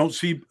play. You don't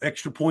see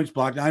extra points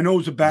blocked. I know it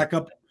was a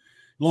backup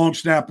long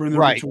snapper, and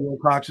Mitchell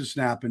Wilcox is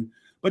snapping,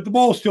 but the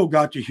ball still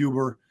got to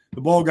Huber.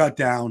 The ball got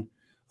down.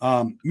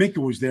 Minkah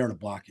was there to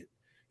block it,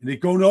 and they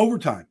go into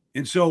overtime.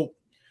 And so,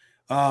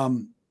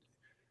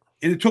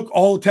 and it took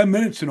all 10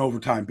 minutes in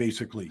overtime,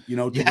 basically, to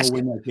go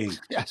win that game.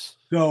 Yes.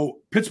 So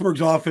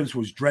Pittsburgh's offense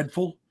was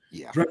dreadful,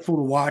 dreadful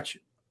to watch.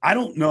 I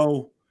don't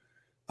know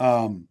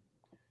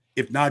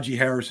if Najee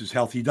Harris is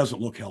healthy. He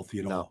doesn't look healthy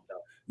at all. No.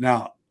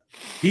 Now,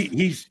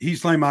 he's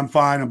saying, I'm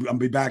fine. I'm going to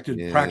be back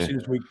to practicing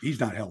this week.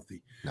 He's not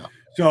healthy. No.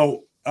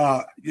 So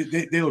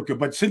they look good.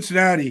 But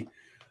Cincinnati,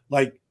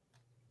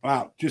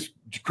 wow, just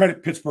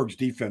credit Pittsburgh's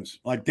defense.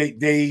 Like,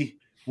 they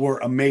were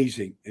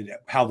amazing at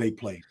how they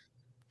played.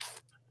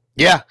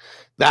 Yeah,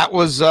 that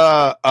was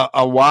a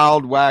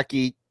wild,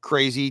 wacky,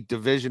 crazy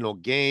divisional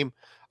game.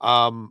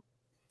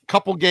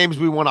 Couple games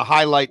we want to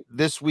highlight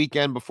this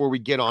weekend before we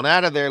get on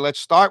out of there. Let's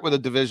start with a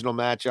divisional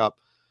matchup.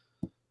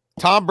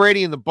 Tom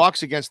Brady and the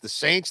Bucs against the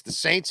Saints. The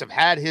Saints have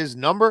had his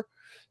number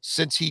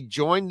since he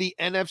joined the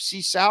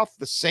NFC South.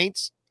 The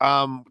Saints,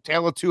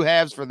 tale of two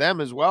halves for them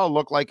as well.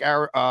 Looked like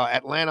our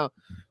Atlanta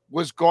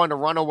was going to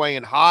run away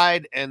and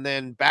hide, and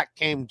then back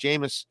came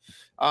Jameis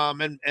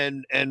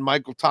and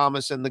Michael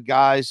Thomas and the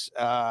guys,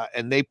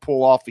 and they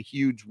pull off a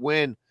huge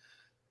win.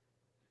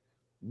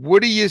 How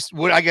do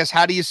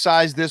you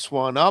size this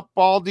one up,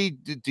 Baldy?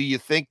 Do you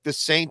think the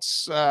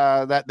Saints,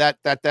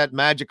 that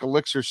magic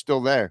elixir is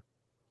still there?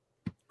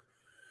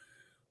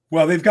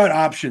 Well, they've got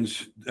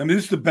options. I mean,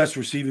 this is the best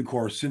receiving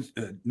corps since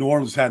New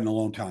Orleans had in a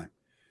long time.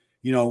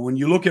 When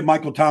you look at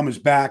Michael Thomas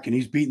back and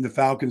he's beating the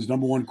Falcons'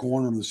 #1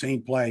 corner on the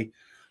same play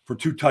for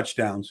 2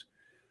 touchdowns,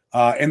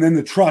 and then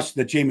the trust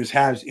that Jameis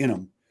has in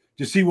him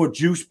to see what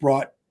Juice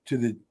brought to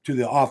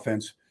the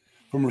offense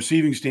from a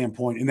receiving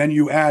standpoint, and then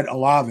you add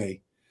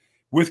Olave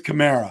with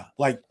Kamara.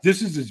 Like,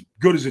 this is as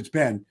good as it's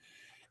been,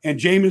 and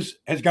Jameis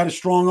has got a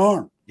strong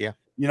arm. Yeah,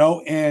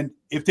 and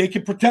if they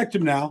can protect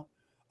him now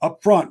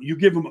up front, you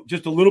give him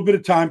just a little bit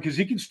of time because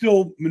he can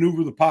still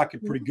maneuver the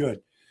pocket pretty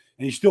good,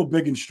 and he's still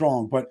big and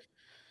strong. But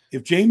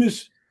if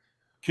Jameis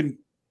can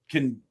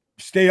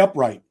stay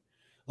upright,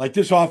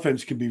 this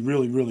offense can be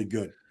really, really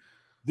good.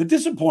 The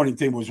disappointing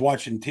thing was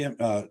watching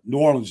New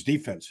Orleans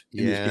defense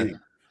in this game.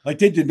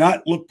 They did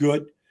not look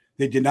good.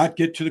 They did not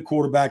get to the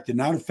quarterback, did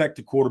not affect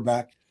the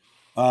quarterback.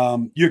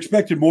 You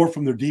expected more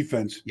from their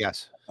defense.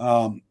 Yes.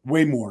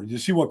 Way more. You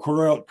see what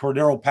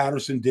Cordero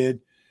Patterson did,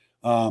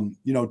 to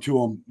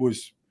him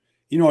was,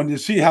 and to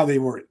see how they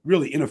were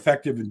really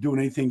ineffective in doing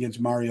anything against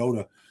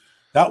Mariota,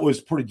 that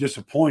was pretty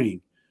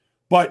disappointing.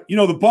 But, the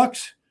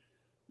Bucs,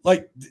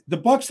 the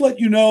Bucs let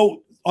you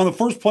know on the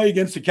first play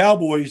against the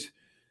Cowboys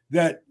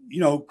that,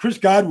 Chris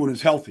Godwin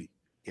is healthy.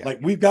 Yeah.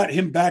 We've got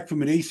him back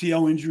from an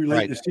ACL injury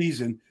late in the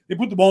season. They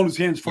put the ball in his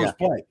hands first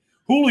play.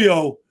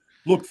 Julio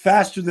looked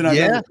faster than I've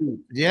ever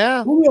seen.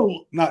 Yeah.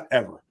 Julio, not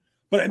ever.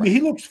 But,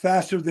 he looks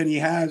faster than he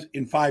has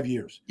in 5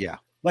 years. Yeah.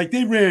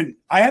 They ran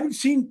 – I haven't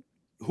seen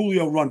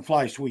Julio run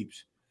fly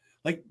sweeps.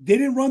 They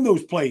didn't run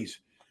those plays,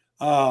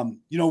 when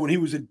he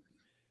was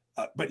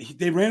but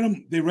they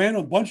ran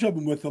a bunch of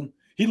them with him.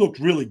 He looked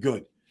really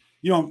good.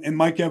 And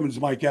Mike Evans.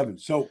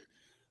 So,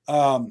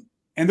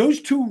 and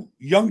those two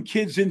young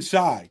kids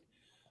inside,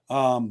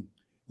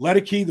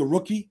 Ledeke, the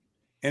rookie,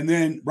 and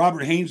then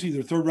Robert Hainsey,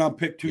 their third-round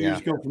pick 2 years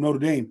ago from Notre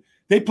Dame,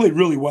 they played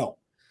really well.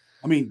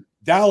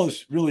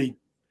 Dallas really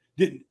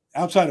didn't,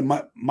 outside of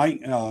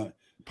Micah,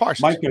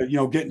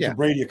 getting to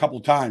Brady a couple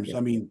of times.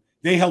 Yeah.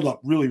 They held up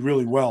really,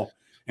 really well,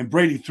 and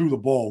Brady threw the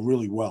ball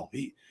really well.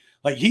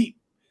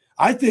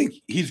 I think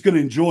he's going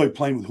to enjoy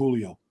playing with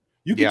Julio.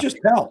 You can just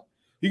tell.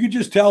 You can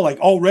just tell,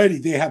 already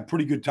they have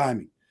pretty good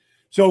timing.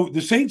 So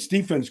the Saints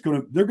defense,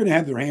 they're going to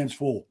have their hands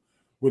full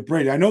with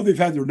Brady. I know they've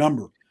had their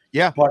number.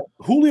 Yeah. But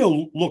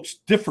Julio looks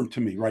different to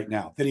me right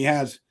now than he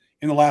has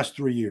in the last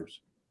 3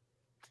 years.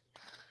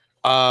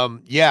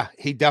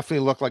 He definitely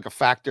looked like a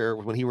factor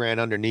when he ran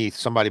underneath.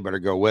 Somebody better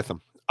go with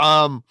him.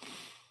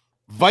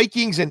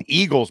 Vikings and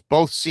Eagles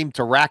both seem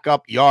to rack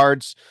up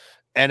yards,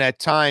 and at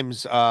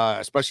times,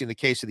 especially in the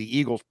case of the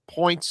Eagles,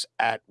 points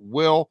at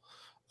will.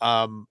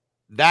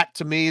 That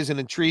to me is an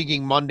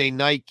intriguing Monday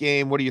night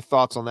game. What are your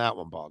thoughts on that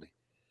one, Baldy?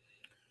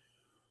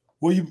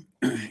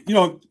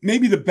 Well,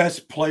 maybe the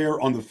best player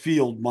on the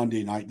field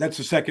Monday night. That's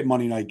the second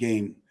Monday night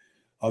game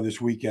of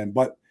this weekend.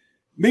 But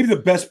maybe the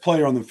best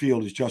player on the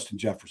field is Justin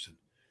Jefferson.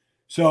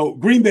 So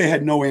Green Bay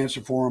had no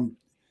answer for him.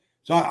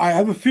 So I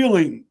have a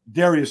feeling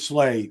Darius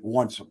Slay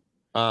wants him.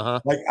 Uh-huh.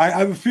 I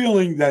have a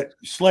feeling that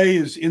Slay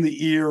is in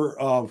the ear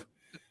of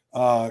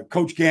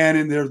Coach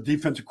Gannon, their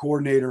defensive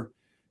coordinator,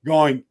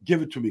 going,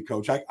 give it to me,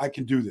 Coach. I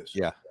can do this.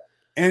 Yeah.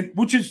 And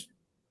which is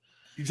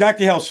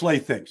exactly how Slay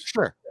thinks.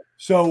 Sure.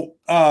 So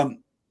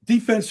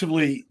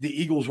defensively, the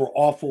Eagles were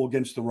awful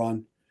against the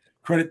run.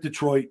 Credit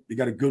Detroit. They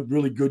got a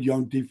really good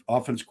young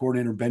offense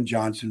coordinator, Ben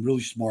Johnson,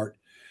 really smart.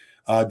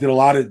 Did a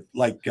lot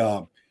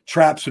of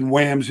traps and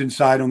whams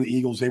inside on the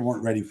Eagles. They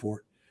weren't ready for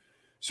it.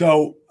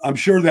 So I'm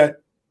sure that,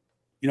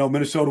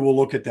 Minnesota will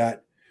look at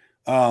that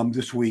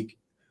this week.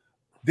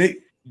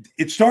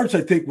 It starts,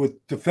 I think,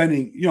 with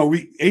defending,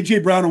 A.J.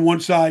 Brown on one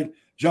side,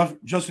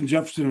 Justin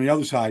Jefferson on the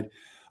other side.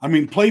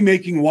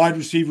 Playmaking wide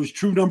receivers,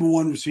 true number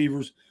one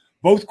receivers,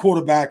 both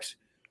quarterbacks,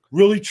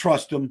 really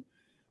trust them.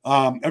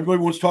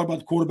 Everybody wants to talk about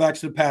the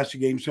quarterbacks in the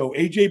passing game. So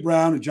A.J.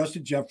 Brown and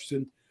Justin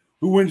Jefferson,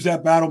 who wins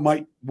that battle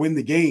might win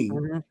the game.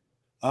 Mm-hmm.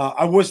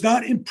 I was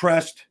not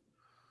impressed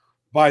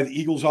by the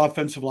Eagles'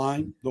 offensive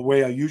line the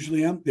way I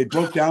usually am. They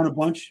broke down a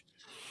bunch.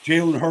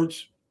 Jalen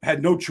Hurts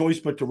had no choice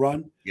but to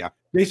run. Yeah.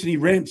 Basically, he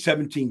ran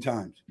 17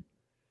 times.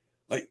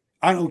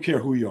 I don't care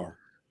who you are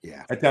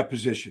at that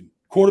position.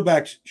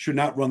 Quarterbacks should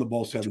not run the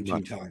ball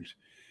 17 times.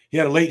 He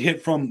had a late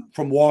hit from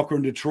Walker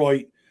in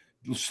Detroit,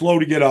 slow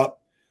to get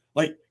up.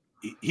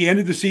 He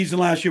ended the season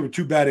last year with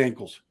 2 bad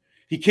ankles.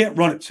 He can't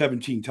run it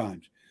 17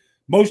 times.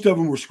 Most of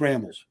them were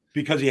scrambles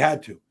because he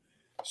had to.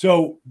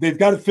 So they've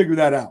got to figure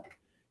that out.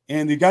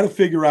 And they've got to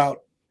figure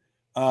out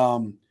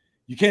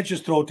you can't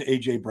just throw it to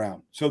A.J.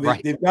 Brown. So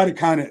they've got to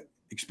kind of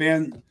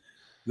expand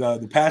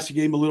the passing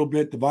game a little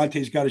bit.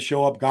 Devontae's got to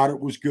show up. Goddard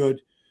was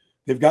good.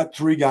 They've got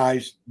 3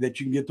 guys that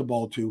you can get the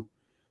ball to.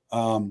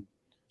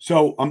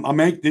 So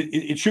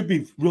it should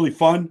be really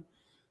fun.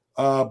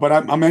 But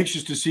I'm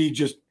anxious to see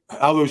just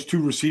how those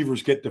 2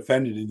 receivers get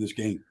defended in this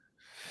game.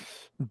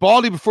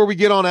 Baldy, before we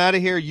get on out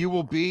of here, you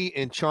will be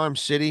in Charm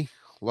City,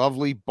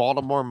 lovely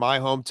Baltimore, my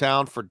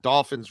hometown, for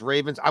Dolphins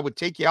Ravens. I would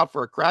take you out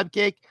for a crab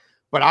cake,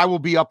 but I will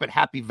be up at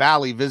Happy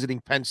Valley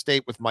visiting Penn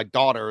State with my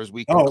daughter as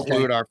we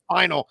conclude our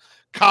final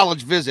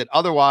college visit.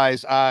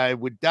 Otherwise, I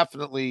would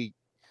definitely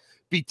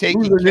be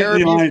taking care of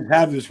you. Lions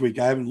have this week?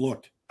 I haven't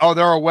looked. Oh,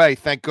 they're away.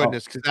 Thank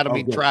goodness, because that'll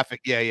mean good.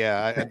 traffic.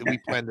 Yeah. We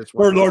planned this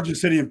one. Third largest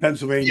city in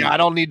Pennsylvania. Yeah, I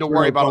don't need to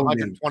worry about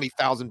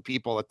 120,000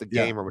 people at the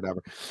game or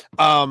whatever.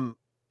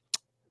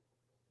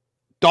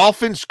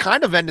 Dolphins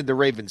kind of ended the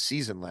Ravens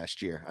season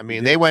last year. I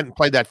mean, they went and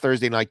played that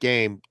Thursday night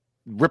game,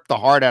 ripped the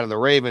heart out of the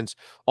Ravens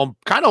on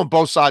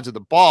both sides of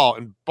the ball,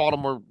 and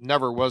Baltimore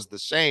never was the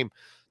same.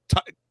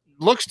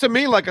 Looks to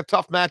me like a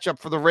tough matchup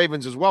for the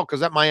Ravens as well,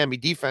 because that Miami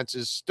defense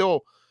is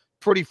still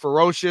pretty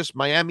ferocious.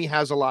 Miami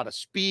has a lot of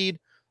speed.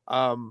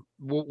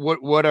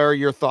 What are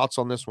your thoughts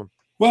on this one?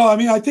 Well, I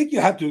mean, I think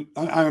you have to.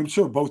 I'm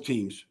sure both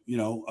teams,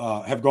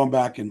 have gone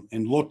back and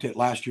looked at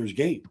last year's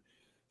game.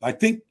 I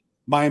think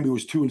Miami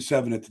was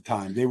 2-7 at the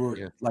time. They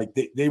were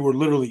they were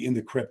literally in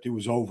the crypt. It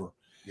was over.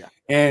 Yeah,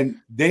 and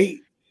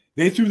they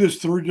threw this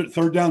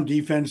third down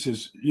defense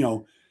as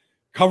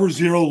cover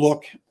zero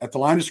look at the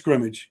line of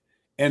scrimmage,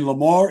 and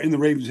Lamar and the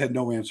Ravens had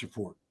no answer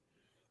for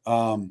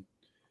it.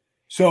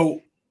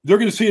 So they're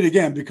going to see it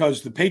again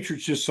because the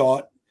Patriots just saw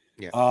it.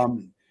 Yeah.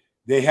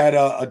 They had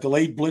a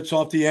delayed blitz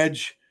off the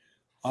edge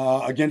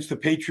against the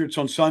Patriots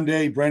on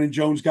Sunday. Brandon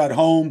Jones got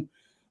home.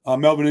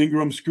 Melvin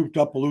Ingram scooped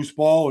up a loose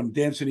ball and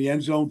danced in the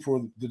end zone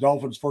for the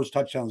Dolphins' first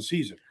touchdown of the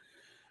season.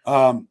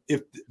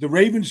 If the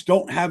Ravens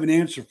don't have an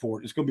answer for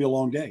it, it's going to be a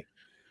long day.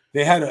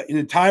 They had an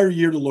entire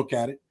year to look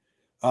at it.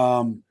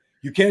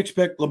 You can't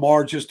expect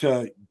Lamar just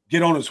to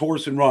get on his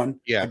horse and run.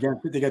 Yeah.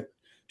 Against it. They got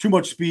too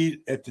much speed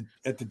at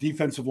the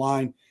defensive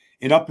line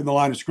and up in the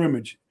line of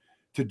scrimmage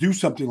to do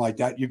something like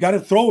that. You got to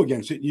throw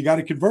against it. You got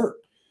to convert.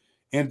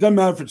 And it doesn't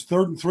matter if it's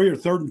 3rd and 3 or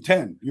 3rd and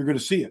 10. You're going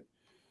to see it.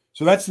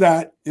 So that's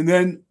that. And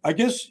then I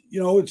guess,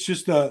 it's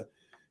just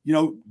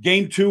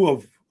game 2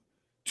 of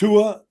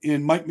Tua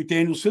in Mike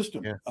McDaniel's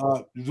system. Yeah.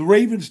 The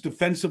Ravens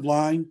defensive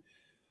line,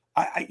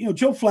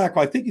 Joe Flacco,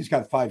 I think he's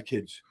got 5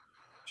 kids,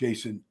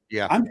 Jason.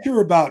 Yeah. I'm sure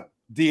about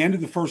the end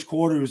of the first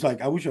quarter, he was like,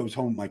 I wish I was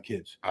home with my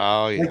kids.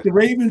 Oh, yeah. Like the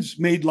Ravens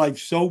made life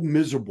so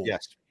miserable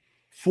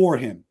for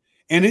him.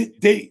 And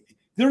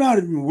they're not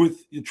even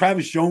with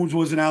Travis Jones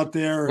wasn't out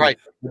there. Right.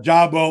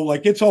 Jabo,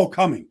 like it's all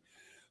coming.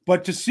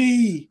 But to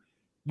see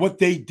what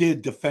they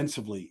did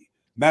defensively,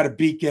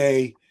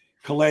 Matabike,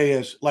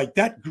 Calais, like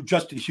that,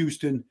 Justin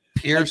Houston,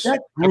 Pierce, like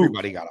that group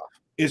everybody got off.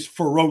 Is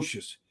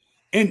ferocious.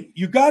 And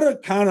you got to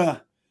kind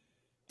of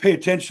pay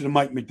attention to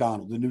Mike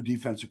Macdonald, the new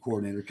defensive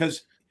coordinator,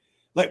 because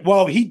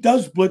while he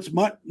does blitz,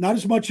 not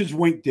as much as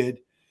Wink did,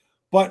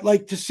 but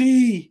to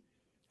see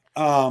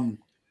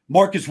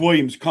Marcus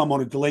Williams come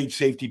on a delayed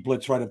safety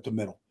blitz right up the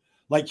middle.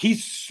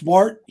 He's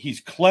smart. He's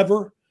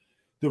clever.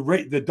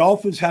 The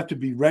Dolphins have to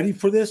be ready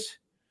for this.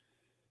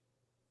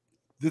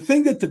 The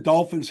thing that the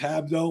Dolphins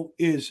have, though,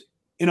 is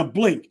in a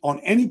blink on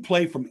any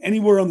play from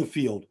anywhere on the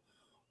field,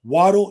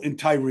 Waddle and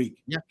Tyreek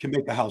can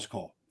make a house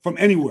call from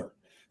anywhere.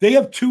 They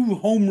have 2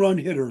 home run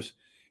hitters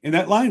in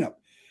that lineup.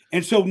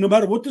 And so no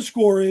matter what the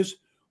score is,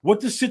 what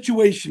the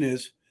situation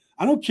is,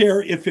 I don't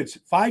care if it's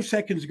 5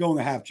 seconds to go in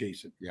the half,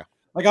 Jason. Yeah.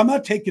 I'm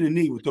not taking a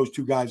knee with those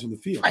 2 guys on the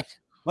field.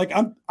 Right.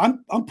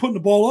 I'm putting the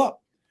ball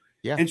up.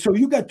 Yeah. And so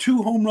you got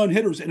 2 home run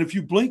hitters, and if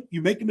you blink,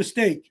 you make a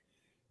mistake,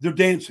 they're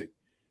dancing.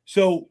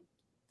 So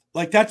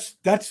that's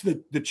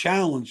the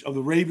challenge of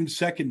the Ravens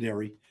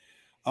secondary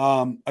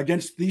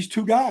against these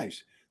 2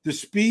 guys. The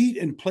speed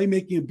and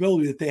playmaking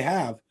ability that they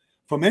have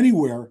from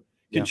anywhere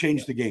can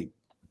change the game.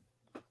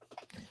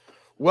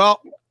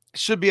 Well,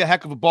 should be a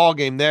heck of a ball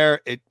game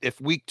there.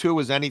 If week 2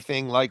 is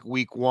anything like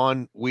week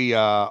 1, we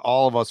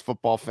all of us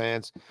football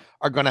fans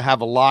are going to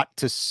have a lot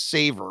to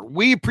savor.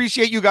 We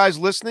appreciate you guys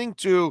listening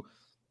to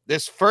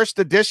this first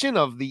edition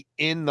of the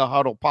In the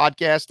Huddle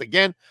podcast.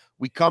 Again,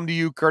 we come to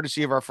you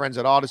courtesy of our friends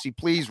at Odyssey.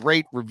 Please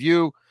rate,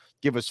 review,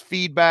 give us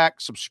feedback,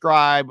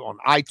 subscribe on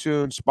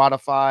iTunes,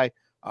 Spotify.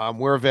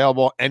 We're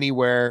available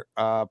anywhere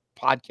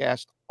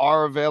podcasts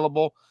are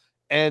available.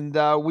 And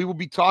we will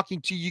be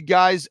talking to you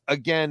guys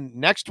again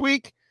next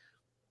week.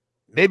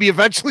 Maybe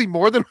eventually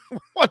more than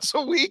once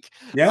a week.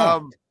 Yeah.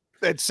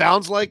 It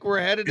sounds like we're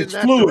headed in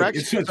that fluid.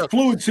 direction. It's a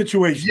fluid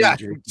situation. Yeah,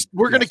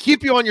 we're going to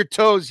keep you on your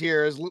toes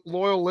here as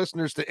loyal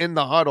listeners to In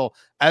the Huddle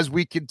as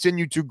we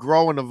continue to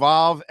grow and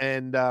evolve.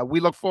 And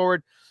we look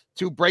forward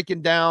to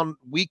breaking down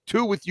week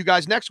 2 with you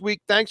guys next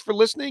week. Thanks for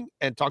listening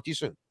and talk to you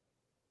soon.